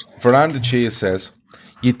 Chris. Veranda Cheese says,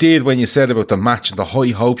 you did when you said about the match and the high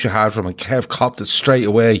hopes you had from him, and Kev copped it straight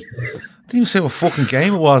away. I didn't even say what fucking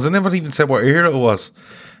game it was. I never even said what era it was.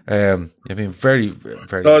 You've been very,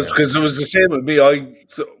 very... No, because it was the same with me.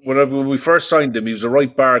 When we first signed him, he was a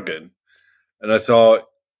right bargain. And I thought,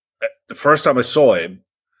 the first time I saw him,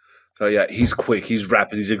 yeah, he's quick, he's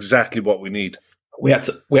rapid, he's exactly what we need. We had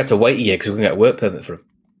to wait a year because we couldn't get a work permit for him.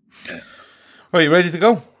 Yeah. Right, you ready to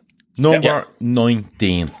go? Number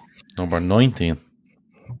 19. Number 19.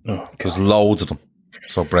 There's loads of them.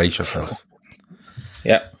 So brace yourself.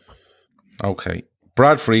 Yeah. Okay.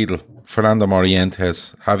 Brad Friedel, Fernando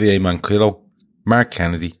Morientes, Javier Manquillo, Mark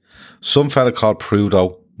Kennedy, some fella called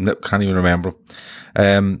Prudo, can't even remember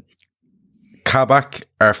him. Kabak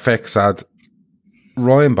Arfexad,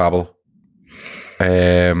 Ryan Babel,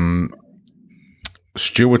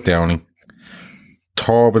 Stuart Downing,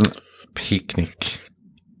 Torben Picnic,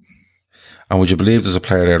 And would you believe there's a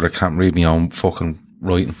player there that can't read me own fucking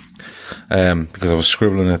writing? Because I was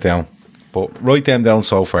scribbling it down. But write them down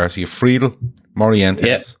so far. So you have Friedel,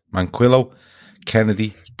 Morientes, Manquillo,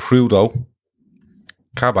 Kennedy, Prudo,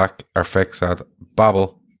 Kabak, Arfexad,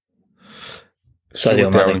 Babel,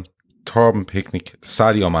 Sadio Mane, Torben Picnic,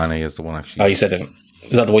 Sadio Mane is the one actually. Oh, you said it.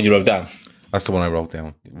 Is that the one you wrote down? That's the one I wrote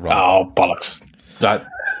down. Right. Oh, bollocks. Right.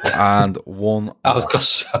 And one. I got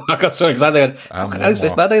so excited.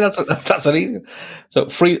 That's an easy one. So,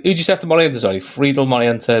 who did you say after Morientes? Sorry, Friedel,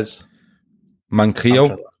 Morientes.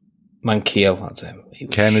 Manquillo, that's him.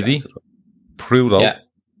 Kennedy, Prudo,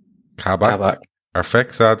 Kabak,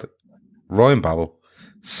 Arfexad, Ryan Babel,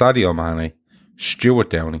 Sadio Mane, Stuart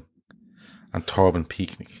Downing, and Torben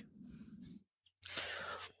Picnic.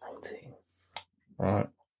 Right.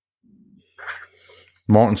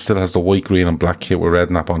 Morton still has the white, green, and black kit with red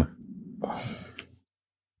nap on it.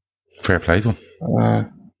 Fair play to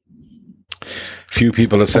him. Few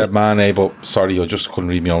people have said Mane, but sorry, I just couldn't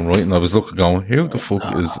read my own writing. I was looking going, who the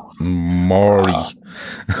fuck is Maury?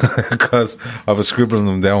 Because I was scribbling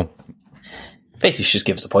them down. Basically, just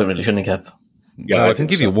give us a point, really, shouldn't he, Kev? Yeah, well, I can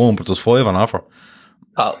give you one, but there's 5 on offer.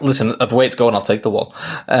 Listen, at the way it's going, I'll take the one.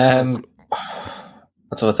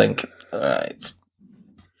 That's what I think. Right.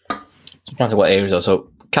 I'm trying to think what areas are.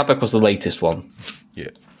 So, Kabak was the latest one.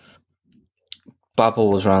 Yeah. Babel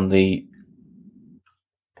was around the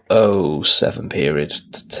 07 period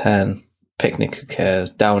to 10. Picnic, who cares?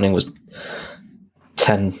 Downing was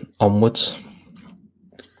 10 onwards.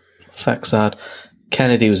 Faxad.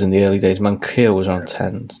 Kennedy was in the early days. Manquillo was around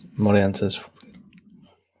 10. Morientes.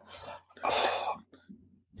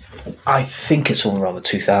 I think it's somewhere around the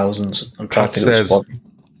 2000s. I'm trying to think of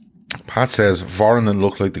Pat says Voronin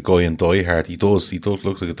looked like the guy in Die Hard. He does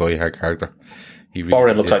look like a Die Hard character.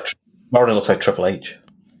 Voronin looks like Triple H.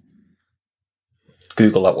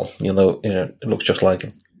 Google that one. You'll know, it looks just like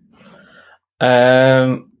him.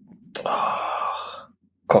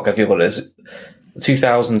 Cock, have you got it? Is it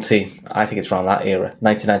 2000 team? I think it's around that era.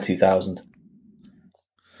 99-2000.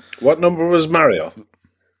 What number was Mario?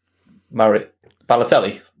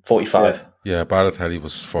 Balotelli, 45. Yeah, Balotelli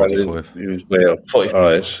was 45. He was way up. 45. All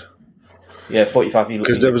right. Yeah, 45.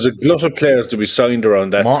 Because there was a glut of players to be signed around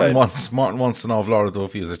that time. Martin wants to know if Laura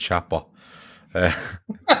Duffy is a chatbot.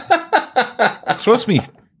 Trust me,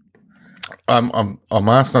 I'm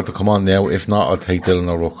asking her to come on now. If not, I'll take Dylan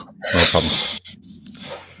O'Rourke. No problem.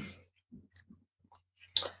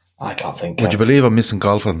 I can't think. Would you believe I'm missing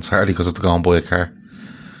golf on Saturday because I have to go and buy a car?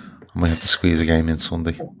 I might have to squeeze a game in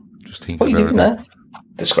Sunday. Just thinking about it. There?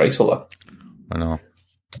 Disgraceful, though. I know.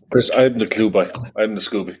 Chris, I'm the clue boy. I'm the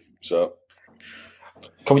Scooby. So,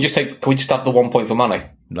 can we just have the 1 point for Mane?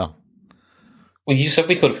 No. Well, you said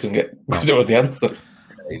we could if we can get do it at the end. So.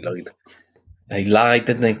 He lied,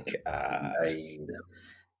 didn't he?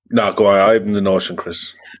 No, go on. I'm the notion,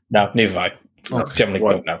 Chris. No, neither have I. Okay. Generally,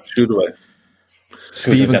 don't know. Shoot away.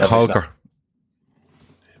 Stephen Colker.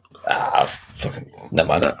 Fucking never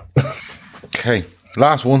mind that. Okay,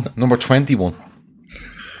 last one, number 21.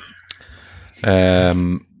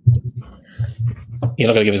 You're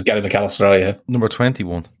not going to give us Gary McAllister, are you? Number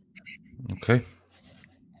 21. Okay.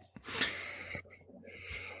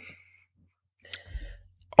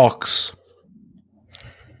 Ox,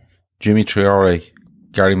 Jimmy Traore,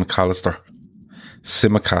 Gary McAllister,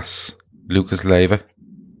 Simicas, Lucas Leiva,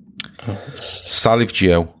 Salif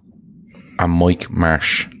Gio, and Mike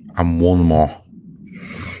Marsh, and one more.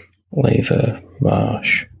 Leiva,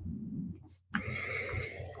 Marsh.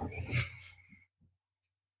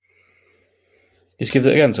 Just give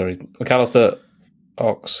it again, sorry. McAllister,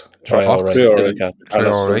 Ox,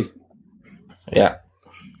 Traore. Yeah.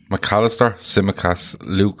 McAllister, Simicas,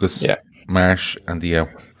 Lucas, Marsh, and Diel.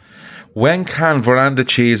 When can Veranda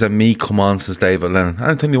Cheese and me come on, says David Lennon?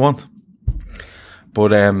 Anytime you want.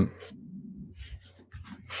 But I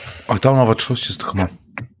don't have a trust you to come on.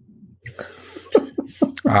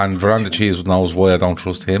 And Veranda Cheese knows why I don't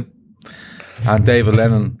trust him. And David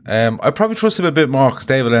Lennon, I probably trust him a bit more because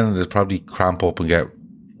David Lennon is probably cramp up and get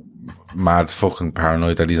mad fucking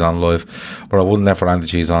paranoid that he's on live, but I wouldn't let Veranda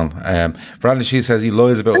Cheese on. Veranda Cheese says he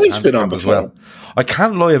lies about his handicap as well. I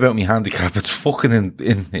can't lie about my handicap. It's fucking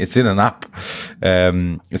it's in an app.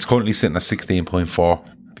 It's currently sitting at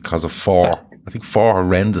 16.4 because of four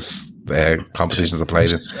horrendous competitions I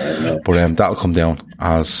played in. But that'll come down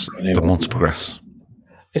as the months progress.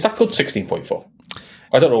 Is that good 16.4?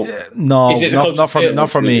 I don't know. No, not for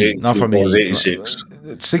me. Not for me. 86.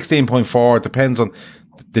 16.4 depends on.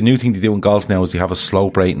 The new thing they do in golf now is they have a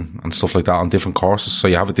slope rating and stuff like that on different courses. So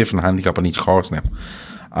you have a different handicap on each course now.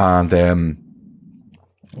 And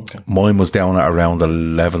Okay. Mine was down at around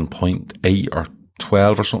 11.8 or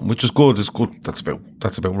 12 or something, which is good. It's good. That's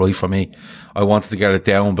about right for me. I wanted to get it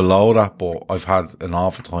down below that, but I've had an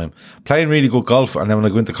awful time playing really good golf. And then when I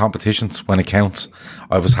go into competitions, when it counts,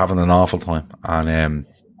 I was having an awful time. And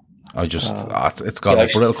I just it's got up,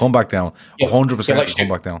 but it'll come back down. 100% it'll come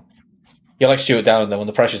back down. You like shoot it down, and then when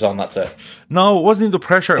the pressure's on, that's it. No, it wasn't even the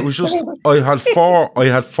pressure. It was just I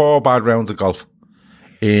had four bad rounds of golf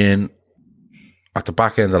at the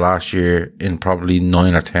back end of last year in probably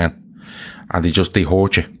 9 or 10, and they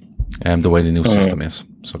hurt you. The way the new system is.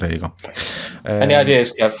 So there you go. Any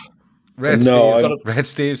ideas, Kev? Red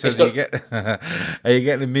Steve says, are you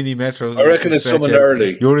getting a mini Metros? I reckon it's someone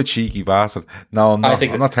early. You're a cheeky bastard. No, I'm not.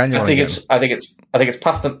 I'm not telling you. I think it's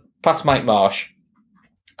past Mike Marsh.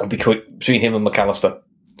 It'll be quick between him and McAllister.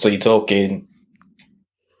 So you're talking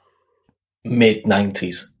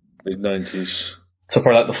mid-90s. Mid-90s. So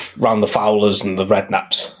probably like around the Fowlers and the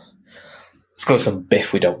Redknaps. Let's go with some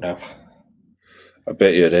Biff we don't know. I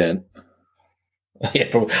bet you it ain't. Yeah,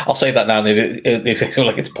 probably. I'll say that now. They say something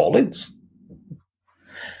like it's Paulins.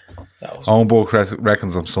 Owenburg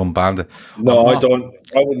reckons I'm some bandit. No, I don't.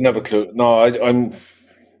 I wouldn't have a clue. No, I'm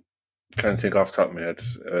can't think off the top of my head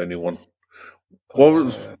anyone. What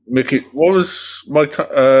was Mickey? What was Mike?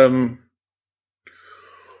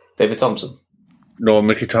 David Thompson. No,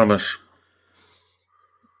 Mickey Thomas.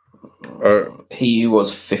 He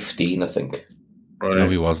was 15, I think. Right. No,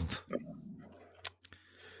 he wasn't.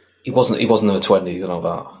 He wasn't in the 20s, I know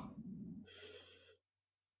that.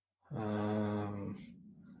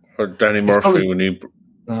 Or Danny Murphy when he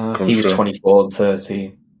was 24 and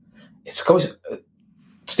 13. It's going to be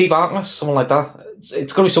Steve Harkness, someone like that.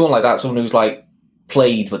 It's going to be someone like that, someone who's like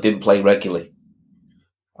played but didn't play regularly.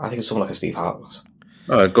 I think it's someone like a Steve Harkness.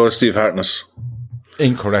 Go Steve Harkness.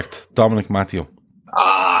 Incorrect. Dominic Matteo.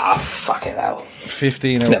 Fucking hell.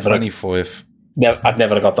 15 out of 25. I'd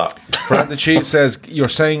never have got that. Brad the Chief says, you're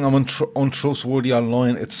saying I'm untrustworthy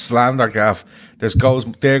online. It's slander, Gav. There goes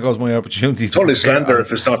my opportunity. It's only slander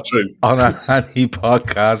if it's not true. On any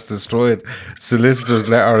podcast, destroyed. Solicitor's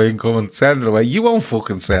letter incoming. Send it away. You won't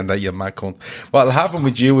fucking send that, you mad cunt. What'll happen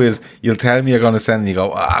with you is you'll tell me you're going to send and you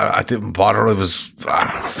go, I didn't bother. I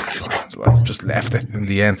just left it in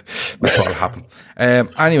the end. That's what'll happen.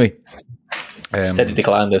 Anyway. Steady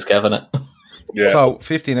decline this, Kevin. Yeah. So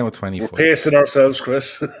 15 out of 24. We're pacing ourselves,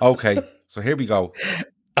 Chris. Okay, so here we go.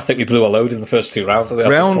 I think we blew a load in the first two rounds.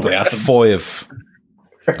 Round 5.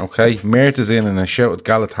 Okay, Mert is in and I shouted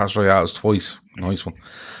Galatasaray twice. Nice one.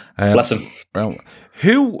 Bless him.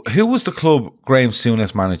 Who was the club Graham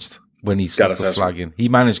Souness managed when he stuck the flag in? He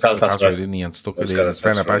managed Galatasaray, didn't he? And stuck it in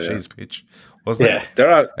Fenerbahce's pitch. Wasn't it?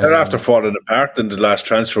 They're after falling apart in the last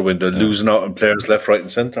transfer window, losing out on players left, right,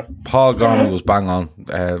 and centre. Paul Gorman was bang on.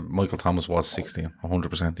 Michael Thomas was 16.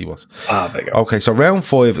 100% he was. There you go. Okay, so round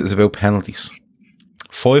 5 is about penalties.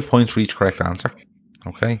 5 points for each correct answer.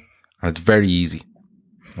 Okay, and it's very easy.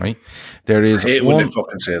 Right? There is when they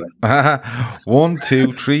fucking say that. 1,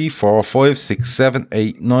 2, 3, 4, 5, 6, 7,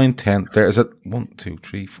 8, 9, 10. There is 1, 2,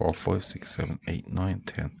 3, 4, 5, 6, 7, 8, 9,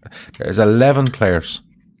 10. There is 11 players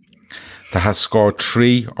that has scored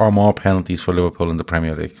 3 or more penalties for Liverpool in the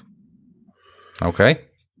Premier League. Okay?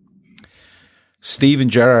 Steven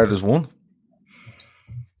Gerrard is 1.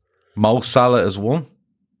 Mo Salah is 1.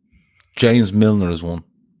 James Milner is 1.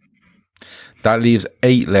 That leaves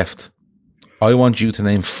 8 left. I want you to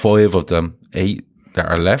name 5 of them, 8 that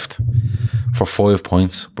are left, for 5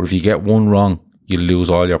 points. But if you get one wrong, you lose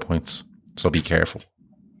all your points. So be careful.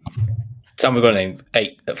 So we're going to name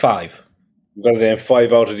 8 at 5. We're going to name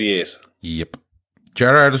 5 out of the 8. Yep.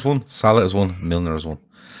 Gerrard is 1, Salah is 1, Milner is 1.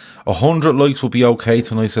 100 likes will be okay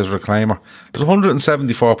tonight, says Reclaimer. There's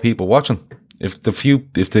 174 people watching. If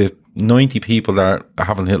the 90 people that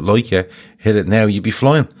haven't hit like yet hit it now, you'd be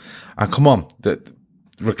flying. And come on, the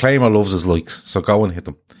Reclaimer loves his likes, so go and hit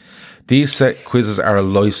them. These set quizzes are a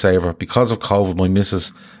lifesaver. Because of COVID, my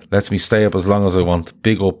missus lets me stay up as long as I want.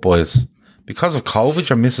 Big up, boys. Because of COVID,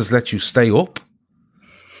 your missus let you stay up?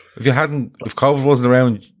 If COVID wasn't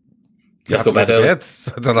around, you have to go to bed.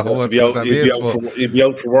 I don't know what that means. You'd be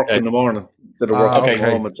out for work in the morning instead of working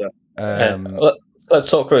from home.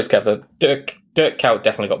 Let's talk Chris, Kevin. Dirk Cow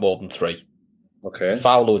definitely got more than 3. Okay.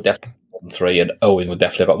 Fowler would definitely got more than 3, and Owen would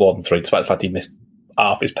definitely got more than 3, despite the fact he missed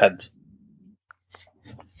half his pens.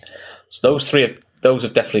 So those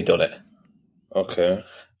have definitely done it. Okay.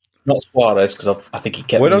 Not Suarez, because I think he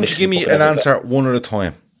kept. Why don't you give me an answer one at a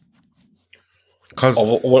time? Because if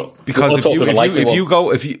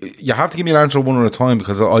you have to give me an answer one at a time,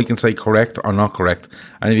 because I can say correct or not correct,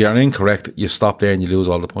 and if you're incorrect, you stop there and you lose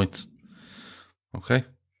all the points. Okay.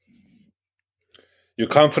 You're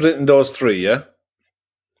confident in those three, yeah?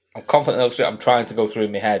 I'm confident in those three. I'm trying to go through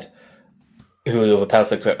in my head who are the other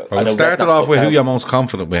penalties. Well, start it off with who you're most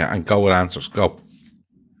confident with and go with answers. Go.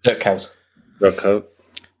 Dirk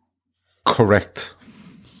Correct.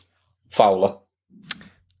 Fowler.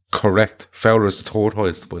 Correct. Fowler is the third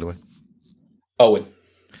highest, by the way.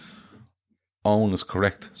 Owen is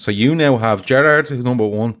correct. So you now have Gerrard, who's number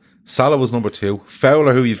 1. Salah was number 2.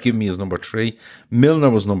 Fowler, who you've given me, is number 3. Milner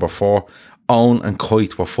was number 4. Owen and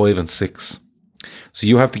Coit were 5 and 6. So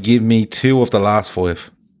you have to give me 2 of the last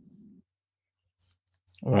 5.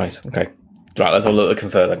 Right, okay. Right, let's have a look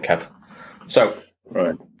further then, Kev. So,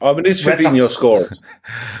 right. This should be in your score.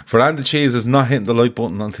 Fernando Cheese is not hitting the like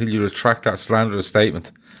button until you retract that slanderous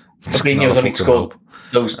statement. Fabinho's only scored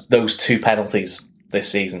those 2 penalties this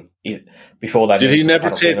season. Before that, did he never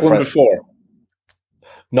take one before?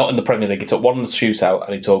 Not in the Premier League. He took one in the shootout,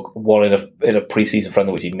 and he took one in a pre-season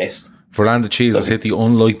friendly, which he missed. Fernando Cheese has hit the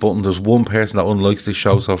unlike button. There's one person that unlikes this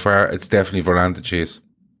show so far. It's definitely Fernando Cheese.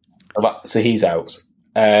 So he's out.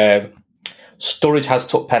 Sturridge has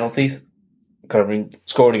took penalties.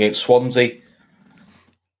 Scoring against Swansea.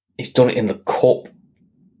 He's done it in the cup.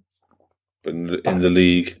 In the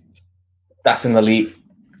league. That's in the league.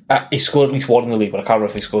 He scored at least one in the league, but I can't remember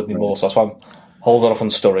if he scored any more. So that's why I'm holding off on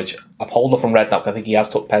Sturridge. I'm holding off on Redknapp because I think he has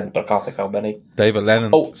took pens, but I can't think how many. David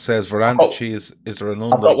Lennon says Veranda cheese. Is there an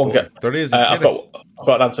I've got one. There is. I've got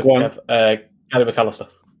an answer. Kev. Gary McAllister.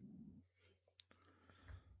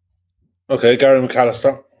 Okay, Gary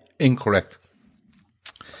McAllister. Incorrect.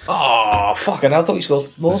 Oh, fucking! I thought he scored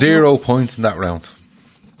more. 0 points in that round.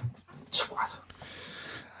 Twat.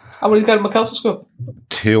 How many did Gary McAllister score?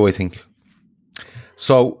 2, I think.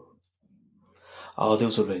 So. Oh,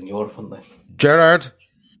 those were in Europe, weren't they? Gerrard,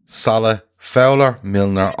 Salah, Fowler,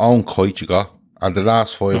 Milner, Owen, Coit you got. And the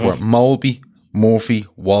last 5 were Molby, Murphy,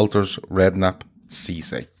 Walters, Redknapp,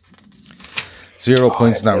 Cisse. 0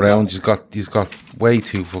 points in that round. He's got way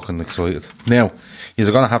too fucking excited. Now, he's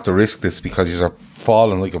going to have to risk this because he's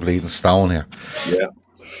falling like a bleeding stone here. Yeah.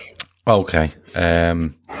 Okay.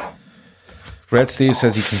 Red Steve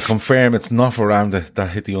says he can confirm it's not Veranda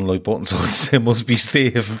that hit the unlike button, so it must be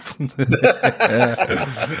Steve.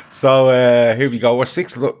 So here we go. We're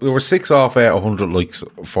 6 off 100 likes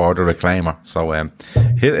for the reclaimer. So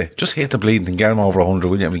hit it. Just hit the bleeding and get him over 100,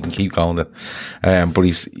 will you? And we can keep going then. But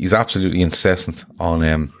he's absolutely incessant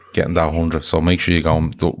on getting that 100. So make sure you go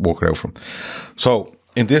and work it out for him. So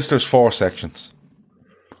in this, there's 4 sections.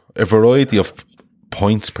 A variety of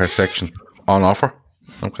points per section on offer.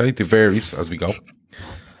 Okay, it varies as we go.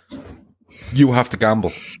 You have to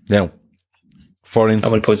gamble. Now, for instance...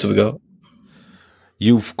 How many points have we got?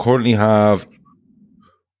 You currently have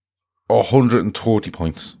 130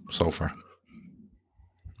 points so far.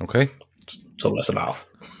 Okay? So less than half.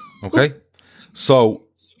 Okay? So,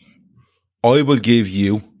 I will give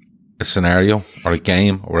you a scenario or a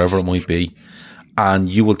game or whatever it might be, and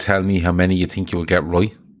you will tell me how many you think you will get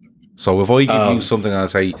right. So if I give you something and I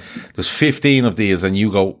say, there's 15 of these and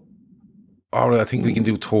you go, all right, I think we can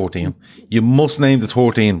do 13. You must name the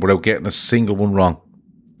 13 without getting a single one wrong.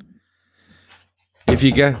 If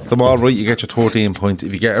you get them all right, you get your 13 points.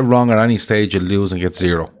 If you get it wrong at any stage, you lose and get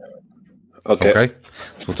 0. Okay?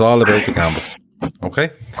 So it's all about the gamble. Okay?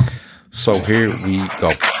 So here we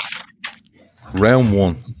go. Round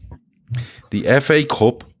 1. The FA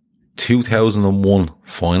Cup 2001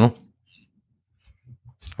 final.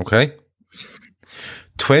 Okay?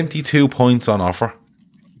 22 points on offer.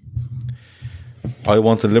 I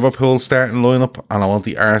want the Liverpool starting lineup and I want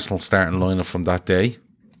the Arsenal starting lineup from that day.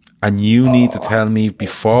 And you need to tell me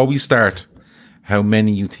before we start how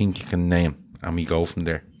many you think you can name. And we go from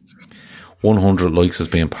there. 100 likes is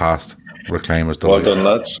being passed. Reclaimers delight. Well done,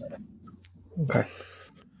 lads. Okay.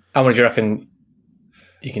 How many do you reckon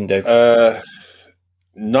you can do?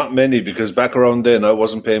 Not many, because back around then I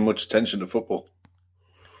wasn't paying much attention to football.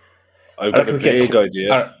 I've got a vague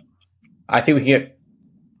idea. I think we can get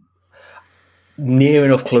near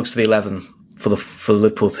enough close to the 11 for the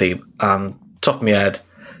Liverpool team. Top of my head,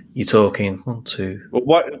 you're talking 1, 2,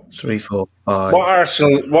 3, 4, 5.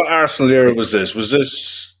 What Arsenal era was this? Was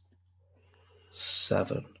this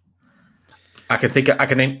 7? I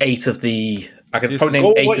can name 8 of the. I can probably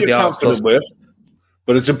name 8 of the Arsenal.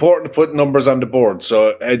 But it's important to put numbers on the board,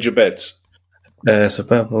 so hedge your bets. So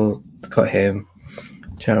Purple got him.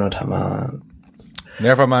 Gerard Hamann.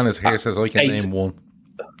 Neverman is here, says I can 8. name 1.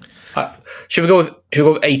 Should we go with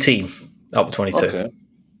 18 out of 22? Okay.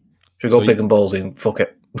 Should we go big and ballsy and fuck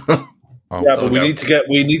it? But we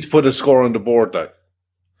need to put a score on the board now.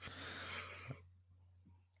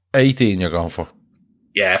 18 you're going for?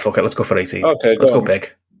 Yeah, fuck it. Let's go for 18. Okay, let's go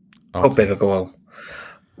big. Okay. Go big or go home.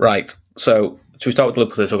 Right. So we start with the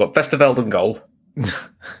Liverpool? So we've got Vesterveld and goal.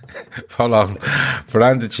 Hold on.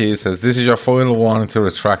 Veranda Cheese says, this is your final warning to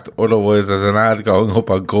retract. Otherwise, there's an ad going up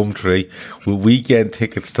on Gumtree with weekend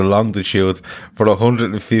tickets to Longitude for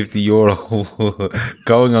 €150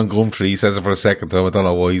 going on Gumtree. He says it for a second time. I don't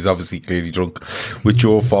know why. He's obviously clearly drunk. With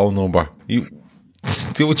your phone number. You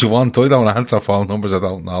do what you want. I don't answer phone numbers. I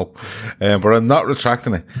don't know. But I'm not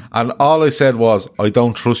retracting it. And all I said was, I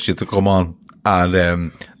don't trust you to come on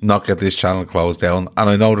and not get this channel closed down.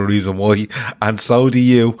 And I know the reason why, and so do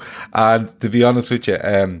you. And to be honest with you,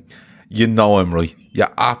 you know I'm right. You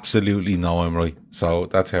absolutely know I'm right. So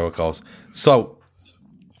that's how it goes. So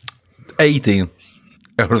 18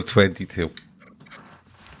 out of 22.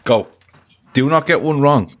 Go. Do not get one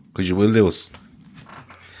wrong, because you will lose.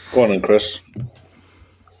 Go on then, Chris.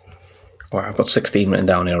 All right, I've got 16 written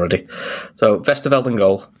down here already. So Vesterveld and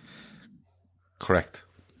goal. Correct.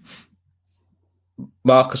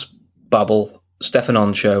 Marcus Babbel, Stefan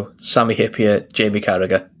Onshow, Sammy Hippier, Jamie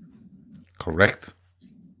Carragher. Correct.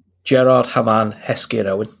 Gerard Hamann, Heskey and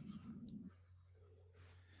Owen.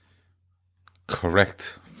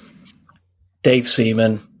 Correct. Dave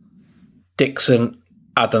Seaman, Dixon,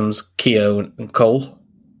 Adams, Keown and Cole.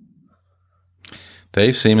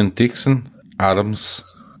 Dave Seaman, Dixon, Adams,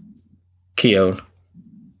 Keown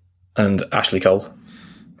and Ashley Cole.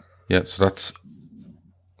 Yeah, so that's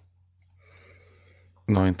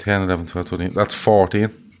 9, 10, 11, 12, 13. That's 14.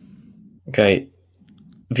 Okay.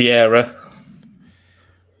 Vieira.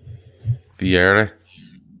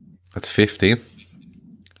 That's 15.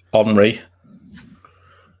 Henry.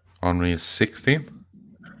 Henry is 16.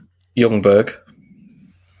 Ljungberg.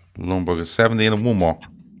 Lundberg is 17 and one more.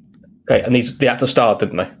 Okay, and they had to start,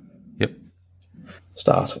 didn't they? Yep.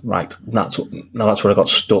 Start. Right. That's where I got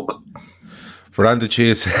stuck. Veranda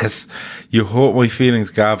Cheese says, you hurt my feelings,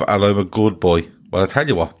 Gav, and I'm a good boy. Well, I tell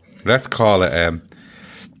you what, let's call it as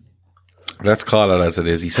it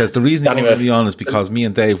is. He says the reason he won't be on is because me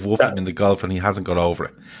and Dave whooped him in the golf and he hasn't got over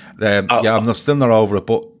it. I'm still not over it,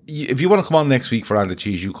 but if you want to come on next week, Veranda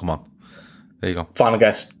Cheese, you come on. There you go. Final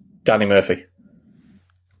guess, Danny Murphy.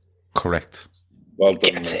 Correct. Well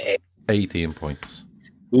done. Get it. 18 points.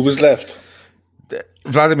 Who was left?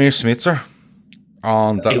 Vladimir Smitzer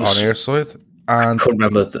on our side. And I couldn't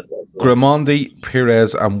remember. Gramondi,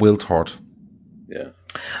 Perez, and Wiltord. Yeah.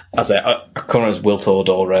 I couldn't remember if Wiltord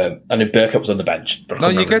or I knew Burkett was on the bench. But No,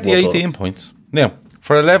 you get the 18 points. Now,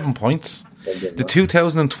 for 11 points, the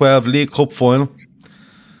 2012 League Cup final,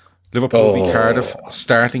 Liverpool v Cardiff,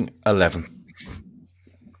 starting 11.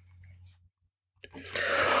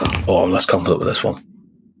 Oh, I'm less confident with this one.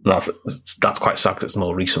 That's quite sad because it's a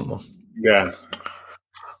more recent one. Yeah.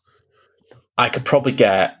 I think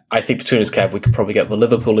between us, Kev, we could probably get the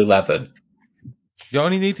Liverpool 11. You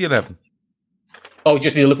only need the 11. Oh,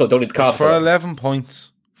 just need the Liverpool, don't need the card for 11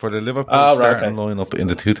 points for the Liverpool starting lineup in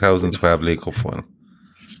the 2012 League Cup final.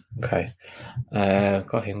 Okay.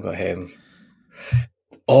 Got him.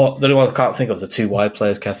 Oh, the only one I can't think of is the two wide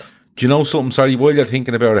players, Kev. Do you know something? Sorry, while you're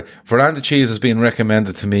thinking about it, Veranda Cheese has been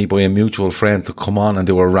recommended to me by a mutual friend to come on and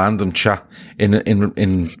do a random chat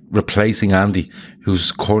in replacing Andy,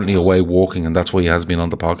 who's currently away walking, and that's why he has been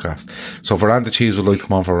on the podcast. So Veranda Cheese would like to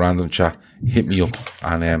come on for a random chat. Hit me up,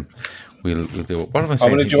 and we'll do it. What am I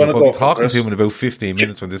saying? How many do you want to go for, talking Chris? to him in about 15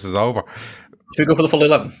 minutes when this is over. Should we go for the full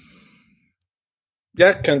 11?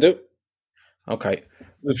 Yeah, can do. Okay.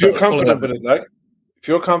 If you're confident with it, like. If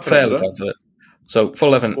you're confident Fairly with it. confident. So, full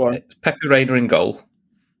 11, it's Pepe Reina in goal.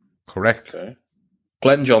 Correct. Okay.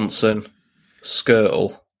 Glenn Johnson,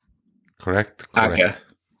 Skirtle. Correct. Aga.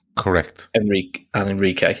 Correct.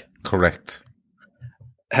 Enrique. Correct.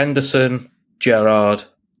 Henderson, Gerrard.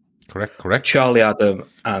 Correct. Charlie Adam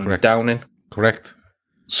and Downing. Correct.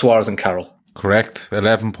 Suarez and Carroll. Correct.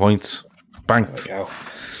 11 points. Banked. There we go.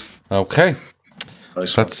 Okay.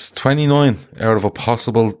 Nice. That's 29 out of a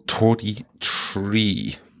possible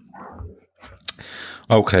 33.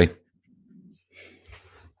 Okay.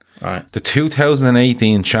 All right. The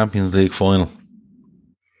 2018 Champions League final.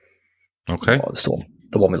 Okay. Oh, it's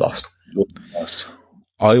the one we lost.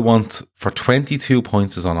 I want, for 22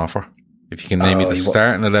 points is on offer. If you can name me the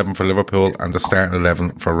starting 11 for Liverpool and the starting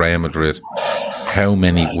 11 for Real Madrid, how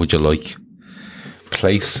many would you like?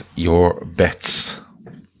 Place your bets.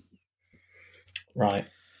 Right.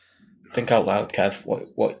 Think out loud, Kev.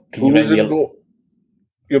 What can you name me?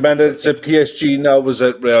 You meant it's at PSG now, was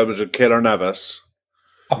it Real Madrid, Keylor Navas?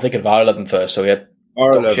 I'm thinking of our 11 first. So we had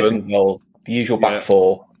R11. Duck in goal, the usual back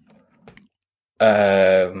four.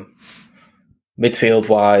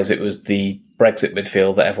 Midfield-wise, it was the Brexit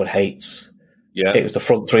midfield that everyone hates. Yeah. It was the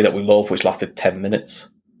front three that we love, which lasted 10 minutes.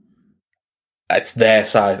 it's their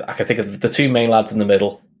size. I can think of the two main lads in the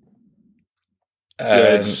middle.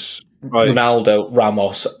 Ronaldo,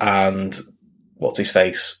 Ramos, and what's his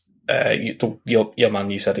face? Your man,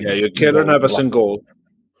 you said. Yeah, you're Keylor Navas in goal.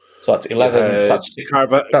 So that's 11. That's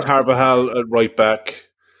Carvajal at right back.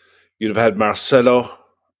 You'd have had Marcelo,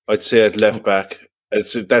 I'd say, at left back.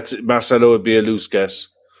 That's Marcelo would be a loose guess.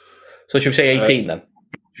 So should we say 18 then?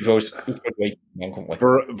 We've always 18 then, couldn't we?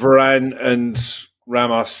 Varane and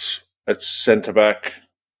Ramos at centre back.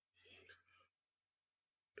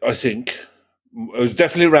 I think it was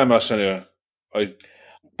definitely Ramos anyway. I'm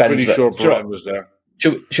pretty sure Varane was there.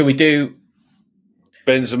 Should we do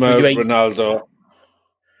Benzema, Ronaldo?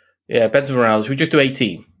 Yeah, Benzema, Ronaldo. Should we just do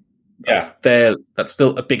 18? That's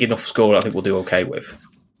still a big enough score. I think we'll do okay with.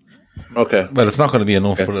 Okay. Well, it's not going to be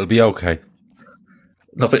enough, but it'll be okay.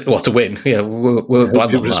 To win? Yeah, we'll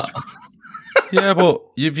plan on that. Yeah, but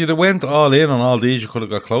if you'd have went all in on all these, you could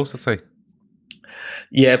have got close, I'd say.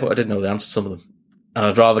 Yeah, but I didn't know the answer to some of them. And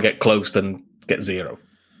I'd rather get close than get 0.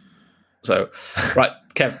 So, right,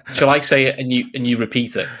 Kev, shall I say it and you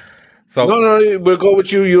repeat it? So, no, we'll go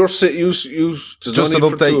with you. Just an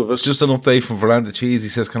update. Just an update from Veranda Cheese. He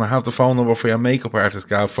says, "Can I have the phone number for your makeup artist,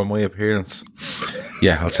 Gav, for my appearance?"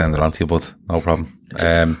 Yeah, I'll send it on to you, bud. No problem.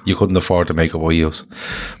 You couldn't afford the makeup I use,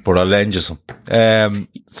 but I'll lend you some.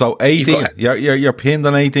 So 18. You're pinned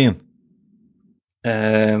on 18.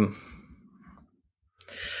 I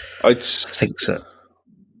think so.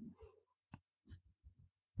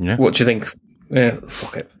 Yeah. What do you think? Yeah,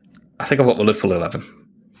 fuck it. I think I've got the Liverpool 11.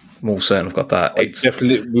 I'm all certain I've got that. I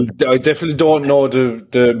definitely don't know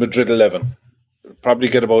the Madrid 11. Probably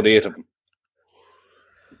get about 8 of them.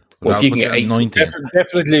 Well, if you can get 8,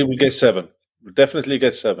 definitely we get 7. We'll definitely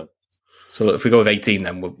get 7. So if we go with 18,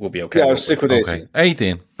 then we'll be okay. Yeah, I'll stick with 18. Okay.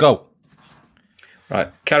 18, go.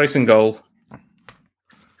 Right, Carrison goal.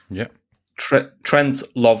 Yeah. Trent,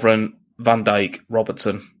 Lovren, Van Dijk,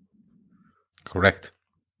 Robertson. Correct.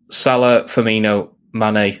 Salah, Firmino,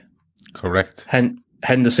 Mane. Correct.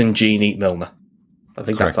 Henderson, Gini, Milner. I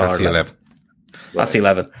think correct. That's the 11. That's the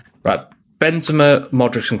 11. Right. Benzema,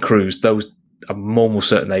 Modric, and Cruz. Those I'm almost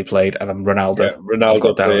certain they played, and I'm Ronaldo. Yeah,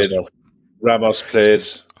 Ronaldo played. As well. Ramos played.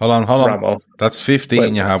 Hold on. Ramos. That's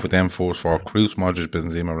 15 you have with them fours for Cruz, Modric,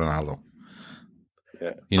 Benzema, Ronaldo.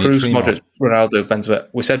 Yeah. Cruz, Modric, Ronaldo, Benzema.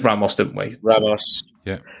 We said Ramos, didn't we? Ramos.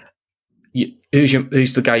 Yeah.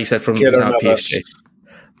 Who's the guy you said from PSG?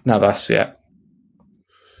 Navas, yeah.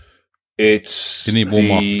 You need one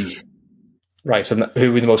more. Right, so who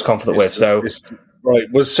are we the most confident with? So right,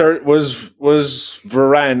 was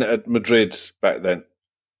Varane at Madrid back then?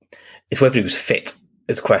 It's whether he was fit.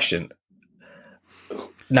 Is the question.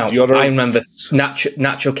 Now I remember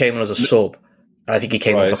Nacho came on as a sub, and I think he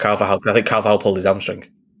came on for Carvajal. I think Carvajal pulled his hamstring.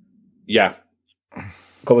 Yeah,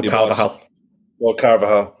 go with Carvajal. Well,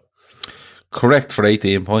 Carvajal. Correct for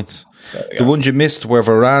 18 points. The ones you missed were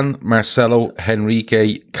Varane, Marcelo,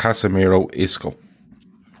 Henrique, Casemiro, Isco.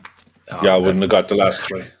 I wouldn't have got the last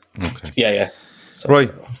 3. Okay. Yeah. So,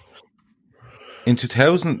 right. In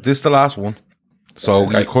 2000, this is the last one.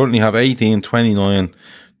 So you currently have 18, 29,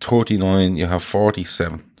 39, you have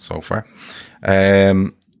 47 so far.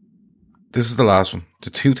 This is the last one.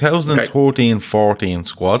 The 2013-14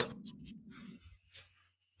 squad.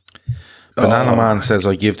 Banana Man says,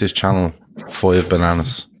 I give this channel 5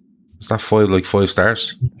 bananas. Is that 5 like 5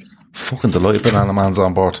 stars? Fucking delighted Banana Man's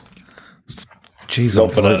on board. Jeez,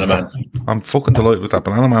 I'm fucking delighted with that.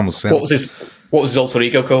 Banana Man was sent. What was his alter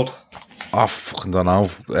ego called? I fucking don't know.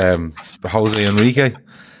 Jose Enrique.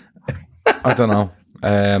 I don't know.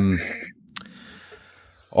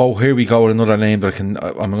 Here we go with another name that I'm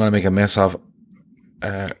going to make a mess of.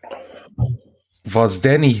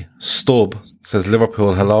 Vozdeni Stubb says,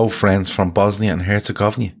 Liverpool, hello, friends from Bosnia and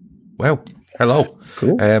Herzegovina. Wow, hello.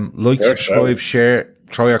 Cool. Subscribe, share,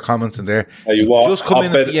 throw your comments in there. Just come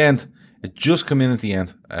in at the end. It just come in at the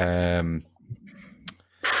end.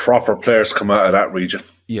 Proper players come out of that region.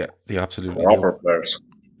 Yeah, the absolutely proper players.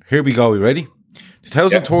 Here we go. You ready?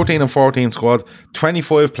 2013 and 14 squad,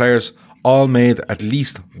 25 players, all made at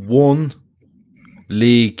least one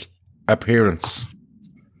league appearance.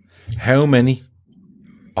 How many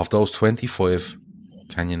of those 25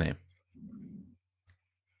 can you name?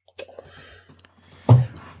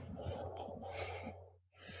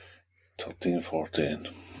 Team 14.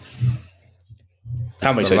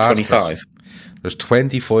 How many? So 25. There's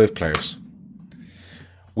 25 players.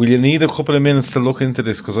 Will you need a couple of minutes to look into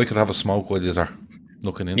this? Because I could have a smoke while you're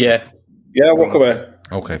looking into it. Yeah, walk away.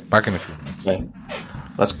 Okay, back in a few minutes. Yeah.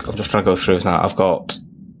 I'm just trying to go through it now.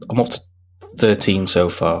 I'm up to 13 so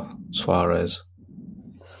far. Suarez,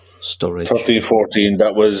 Sturridge. 13-14,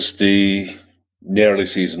 that was the nearly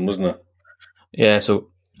season, wasn't it? Yeah,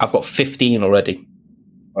 so I've got 15 already.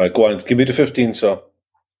 All right, go on. Give me the 15, so.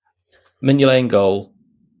 Mignolet in goal,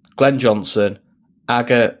 Glenn Johnson,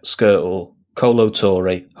 Aga Skirtle, Colo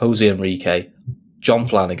Torre, Jose Enrique, John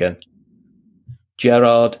Flanagan,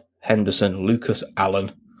 Gerrard, Henderson, Lucas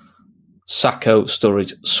Allen, Sacco,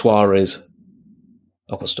 Sturridge, Suarez.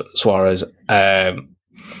 Suarez.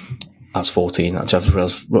 That's 14. Actually, I've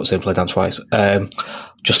realised Rutzen played down twice.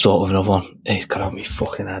 Just thought of another one. He's got on me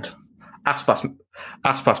fucking head.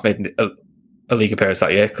 Aspas made a league appearance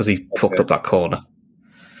that year because he fucked up that corner.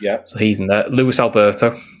 Yeah. So he's in there. Luis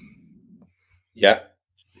Alberto. Yeah.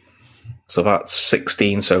 So that's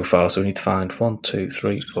 16 so far. So we need to find 1, 2,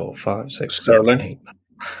 3, 4, 5, 6, Sterling. 7, 8.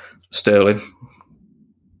 Sterling.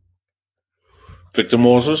 Victor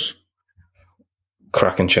Moses.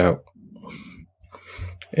 Cracking shout.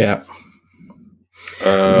 Yeah.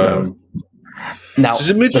 Now, there's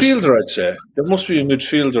a midfielder, I'd say. There must be a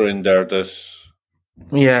midfielder in there that...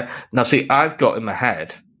 Yeah. Now, see, I've got in my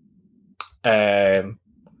head,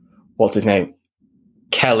 what's his name?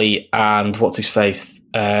 Kelly and what's his face?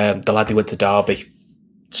 The lad who went to Derby.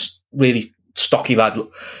 Really stocky lad.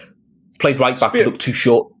 Played right back, looked too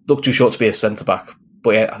short to be a centre-back.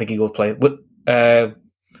 But yeah, I think he will play.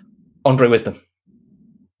 Andre Wisdom.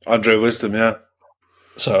 Andre Wisdom, yeah.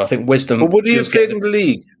 So I think Wisdom... But would he have played in the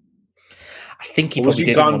league? I think he or probably was he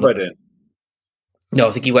did. Gone by then? No,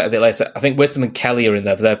 I think he went a bit later. I think Wisdom and Kelly are in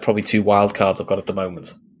there, but they're probably 2 wild cards I've got at the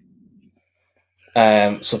moment.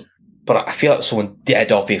 But I feel like someone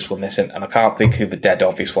dead obvious we're missing, and I can't think who the dead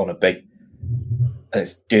obvious one would be. And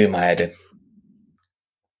it's doing my head in.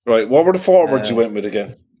 Right, what were the forwards you went with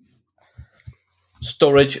again?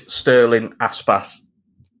 Sturridge, Sterling, Aspas,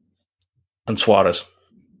 and Suarez.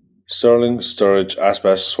 Sterling, Sturridge,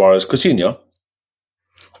 Aspas, Suarez, Coutinho.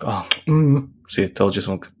 Oh, see, I told you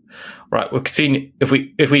something. Right, well, Coutinho. If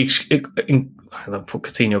we I'll put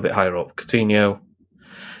Coutinho a bit higher up. Coutinho.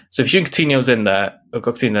 So if you think Coutinho's in there, we've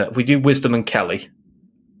got Coutinho. If we do Wisdom and Kelly,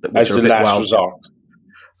 as the last resort.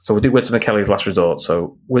 So we do Wisdom and Kelly as last resort.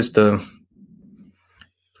 So Wisdom,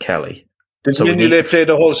 Kelly. Did Mignolet play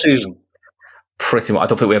the whole season? Pretty much. I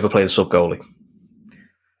don't think we ever played a sub goalie.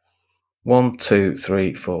 1, 2,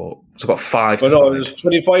 3, 4. So I've got 5. Well, no, there's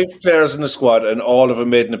 25 players in the squad, and all of them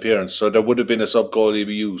made an appearance. So there would have been a sub goalie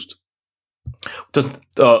we used.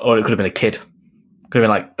 Or it could have been a kid. Could have been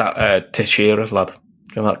like that Teixeira lad.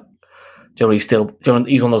 You know, he's one of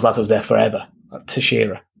those lads that was there forever. Like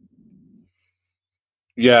Teixeira.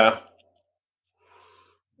 Yeah.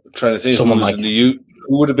 I'm trying to think Someone who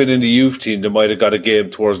would have been in the youth team that might have got a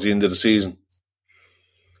game towards the end of the season.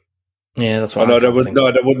 Yeah, that's what there wouldn't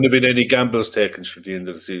have been any gambles taken through the end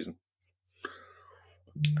of the season.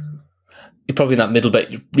 You're probably in that middle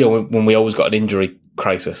bit, when we always got an injury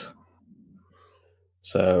crisis.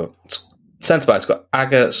 So centre backs got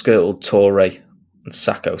Aga, Skirtle, Torre, and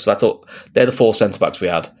Sacco. So that's all. They're the 4 centre backs we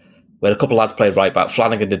had. We had a couple of lads played right back.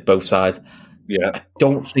 Flanagan did both sides. Yeah, I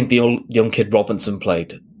don't think the young kid Robinson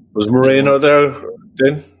played. Was Moreno there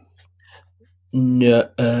then?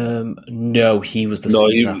 No, he was the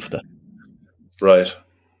season after. Right.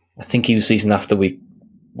 I think he was season after we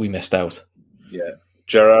missed out. Yeah.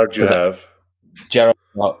 Gerrard, you have. Gerrard,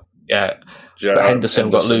 got Henderson,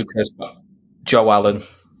 got Lucas, got Joe Allen,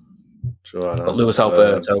 got Luis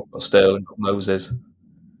Alberto, got Sterling, got Moses.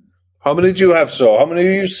 How many do you have, so? How many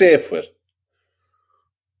are you safe with?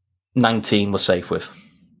 19 we're safe with.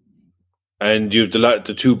 And you've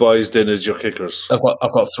the 2 boys then as your kickers? I've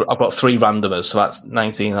got 3 randomers, so that's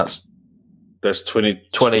 19, that's 20.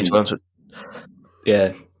 20.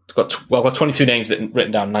 Yeah. I've got 22 names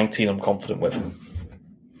written down, 19 I'm confident with.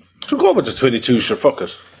 So go with the 22, sure, fuck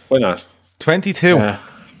it. Why not? 22? Yeah.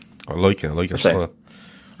 I like it. We'll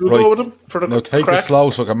go with them for the Now take it slow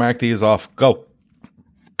so I can mark these off. Go.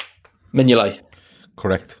 Mignolet.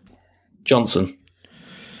 Correct. Johnson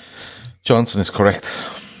is correct.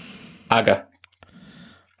 Aga.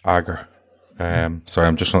 Sorry,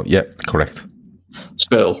 I'm just not... Yeah, correct.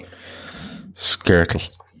 Skirtle.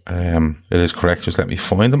 It is correct. Just let me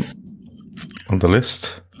find them on the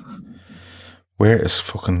list. Where is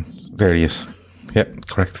fucking... There he is. Yeah,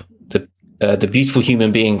 correct. The beautiful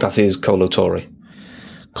human being that is Colo Torre.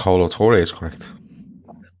 Colo Torre is correct.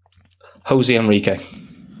 Jose Enrique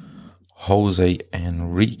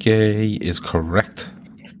is correct.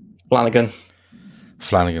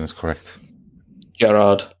 Flanagan is correct.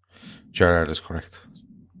 Gerrard is correct.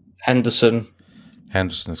 Henderson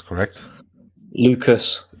is correct.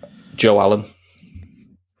 Lucas Joe Allen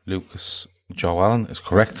is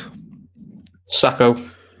correct. Sacco.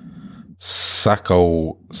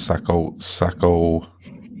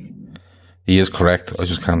 He is correct. I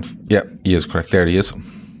just can't. Yeah, he is correct. There he is.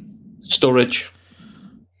 Sturridge.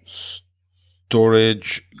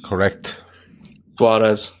 Sturridge, correct.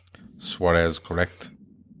 Suarez, correct.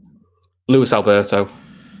 Luis Alberto.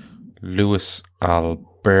 Luis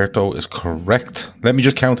Alberto is correct. Let me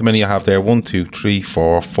just count how many I have there. 1, 2, 3,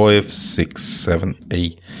 4, 5, 6, 7,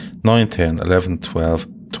 8, 9, 10, 11, 12,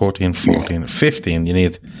 13, 14, 15. You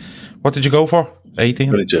need... What did you go for?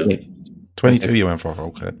 18? 22 you went for,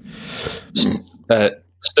 okay.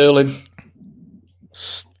 Sterling.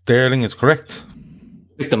 Sterling is correct.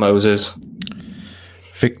 Victor Moses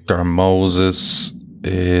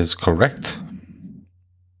is correct.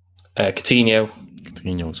 Coutinho.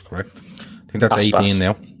 Coutinho is correct. I think that's Aspas. 18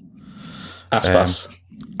 now.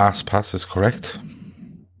 Aspas. Is correct.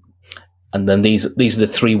 And then these are the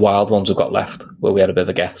 3 wild ones we've got left, where we had a bit of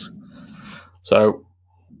a guess. So,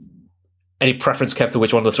 any preference, Kev, to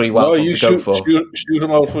which one of the 3 wild ones you go for? Shoot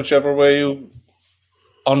them out whichever way you...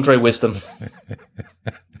 Andre Wisdom.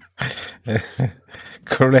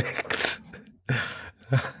 Correct.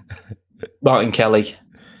 Martin Kelly.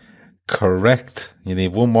 Correct. You need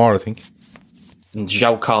one more, I think. And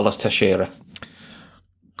João Carlos Teixeira.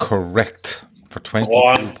 Correct. For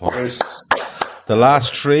 22 points. The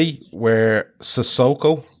last 3 were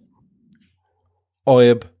Sissoko,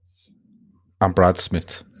 Oib, and Brad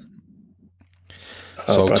Smith.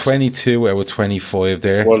 So Brad 22 out of 25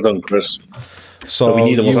 there. Well done, Chris. So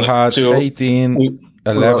you had 18,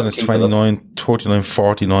 11 is 29, 39,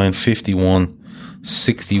 49, 51,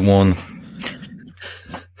 61,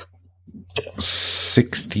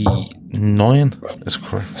 69 is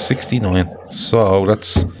correct. 69. So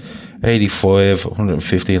that's 85,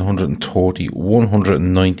 115, 130,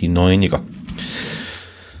 199 you got.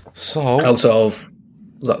 So out of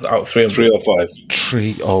 305.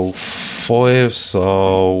 305,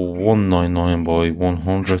 so 199 by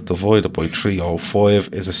 100 divided by 305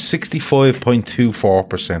 is a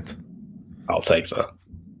 65.24%. I'll take that.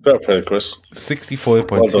 Fair play, Chris.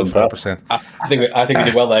 65.24%. I think you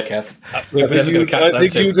did well there, Kev. I think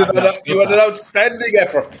you had an outstanding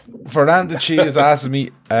effort. Fernanda Chi is asking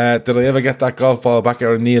me, did I ever get that golf ball back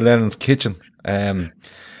out of Neil Lennon's kitchen? Yeah,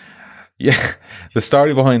 the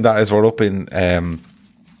story behind that is we're up playing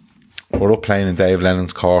in Dave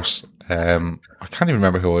Lennon's course. I can't even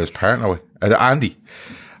remember who I was partner with. Andy.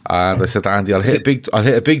 And I said to Andy, I'll hit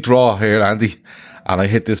a big draw here, Andy. And I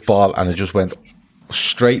hit this ball and it just went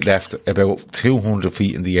straight left about 200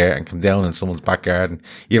 feet in the air and come down in someone's back garden.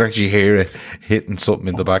 You'd actually hear it hitting something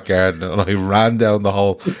in the back garden, and I ran down the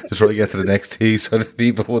hole to try to get to the next tee so that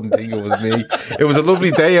people wouldn't think it was me. It was a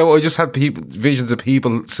lovely day out. I just had visions of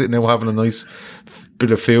people sitting out having a nice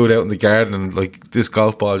bit of food out in the garden, and like this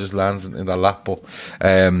golf ball just lands in their lap. But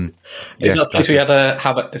is that a place where you had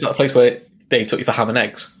is that a place where Dave took you for ham and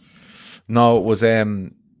eggs? No, it was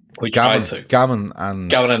Gammon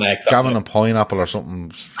and eggs. Gammon and pineapple or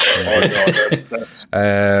something.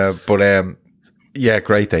 Yeah,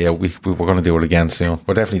 great day. Yeah, we were going to do it again soon.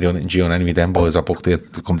 We're definitely doing it in June anyway. Them boys are booked in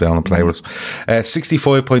to come down and play with us.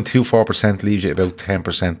 65.24% leaves you about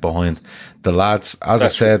 10% behind the lads. As I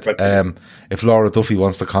said, if Laura Duffy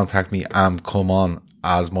wants to contact me, come on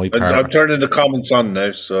as my partner. I'm turning the comments on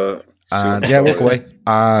now, so... And walk away.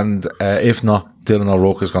 And if not, Dylan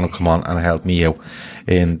O'Rourke is going to come on and help me out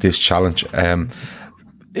in this challenge.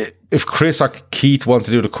 If Chris or Keith want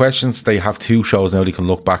to do the questions, they have 2 shows now they can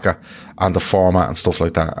look back at, and the format and stuff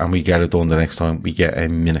like that, and we get it done the next time we get a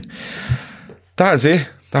minute. That is it.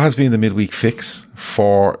 That has been the midweek fix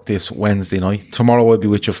for this Wednesday night. Tomorrow I'll be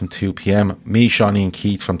with you from 2 p.m. Me, Shawnee and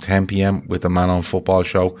Keith from 10 p.m. with the Man on Football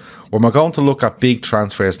show, where we're going to look at big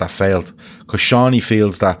transfers that failed, because Shawnee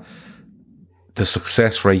feels that the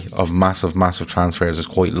success rate of massive transfers is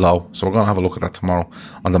quite low. So we're going to have a look at that tomorrow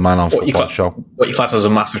on the Man on Football show. What you class as a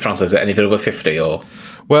massive transfer? Is it anything over 50 or?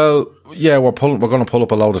 Well, yeah, we're going to pull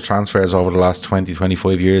up a load of transfers over the last 20,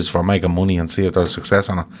 25 years for making money and see if there's success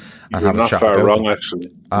on it. And have a chat about wrong, actually.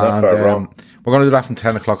 Not far wrong. We're going to do that from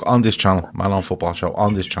 10 o'clock on this channel, Man on Football show,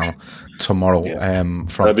 on this channel tomorrow from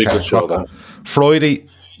that'd be 10 a good show, o'clock. Friday,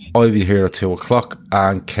 I'll be here at 2 o'clock,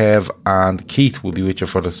 and Kev and Keith will be with you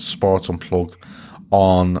for the Sports Unplugged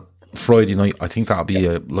on Friday night. I think that'll be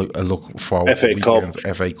a look forward. FA Cup.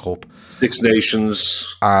 FA Cup. Six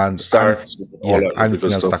Nations. And starts.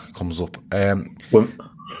 Anything else that comes up.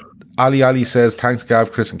 Ali says, thanks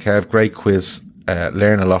Gav, Chris and Kev. Great quiz.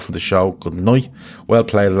 Learn a lot from the show. Good night. Well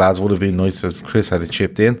played, lads. Would have been nice if Chris had it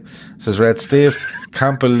chipped in. Says Red Steve,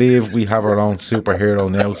 can't believe we have our own superhero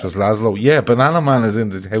now, says Laszlo. Yeah, Banana Man is in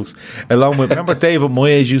the house along with, remember David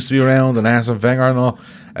Moyes used to be around, and Arsene Wenger and all.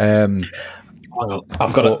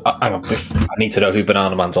 I've got to. Hang on. I need to know who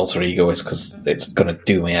Banana Man's alter ego is because it's going to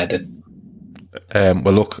do my head in.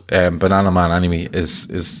 Well, look, Banana Man anyway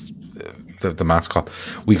is the mascot.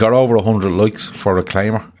 We got over 100 likes for a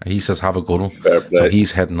claimer. He says have a good one, so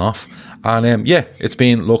he's heading off. And it's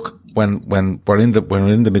been, look, when we're in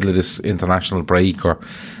the middle of this international break or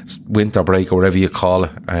winter break or whatever you call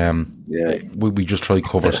it, we just try to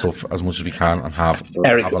cover stuff as much as we can and have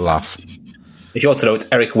a laugh. If you want to know, it's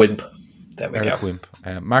Eric Wimp. There we go. Wimp.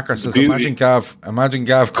 Macker says, imagine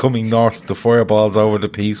Gav coming north, the fireballs over the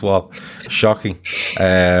peace wall. Shocking.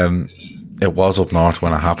 It was up north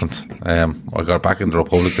when it happened. I got back in the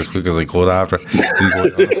Republic as quick as I could after.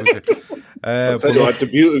 The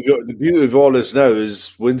beauty of all this now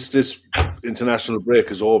is once this international break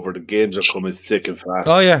is over, the games are coming thick and fast.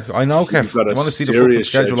 Oh yeah, I know, Kev. I want to see the fucking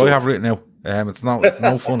schedule I have written now. It's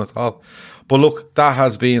no fun at all. But look, that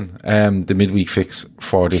has been the midweek fix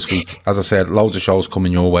for this week. As I said, loads of shows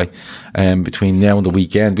coming your way. Between now and the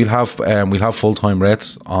weekend, we'll have full-time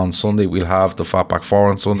Reds on Sunday. We'll have the Fatback 4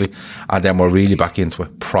 on Sunday, and then we're really back into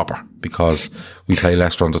it proper because we play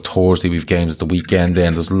Leicester on the Thursday. We've games at the weekend.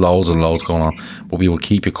 Then there's loads and loads going on, but we will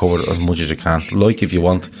keep you covered as much as you can. Like if you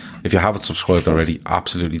want, if you haven't subscribed already,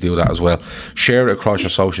 absolutely do that as well. Share it across your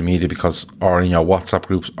social media or in your WhatsApp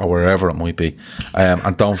groups or wherever it might be.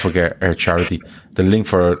 And don't forget our charity. The link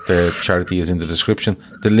for the charity is in the description.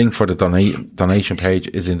 The link for the donation page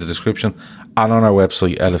is in the description. And on our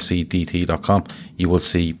website, lfcdt.com, you will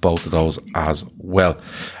see both of those as well.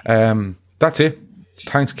 That's it.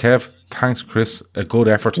 Thanks, Kev. Thanks, Chris. A good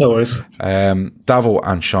effort. No worries. Davo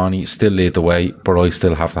and Shawnee still lead the way, but I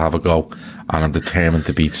still have to have a go. And I'm determined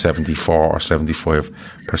to beat 74 or 75%.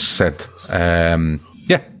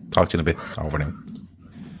 Talk to you in a bit. Over now.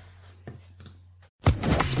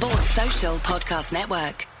 Sports Social Podcast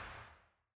Network.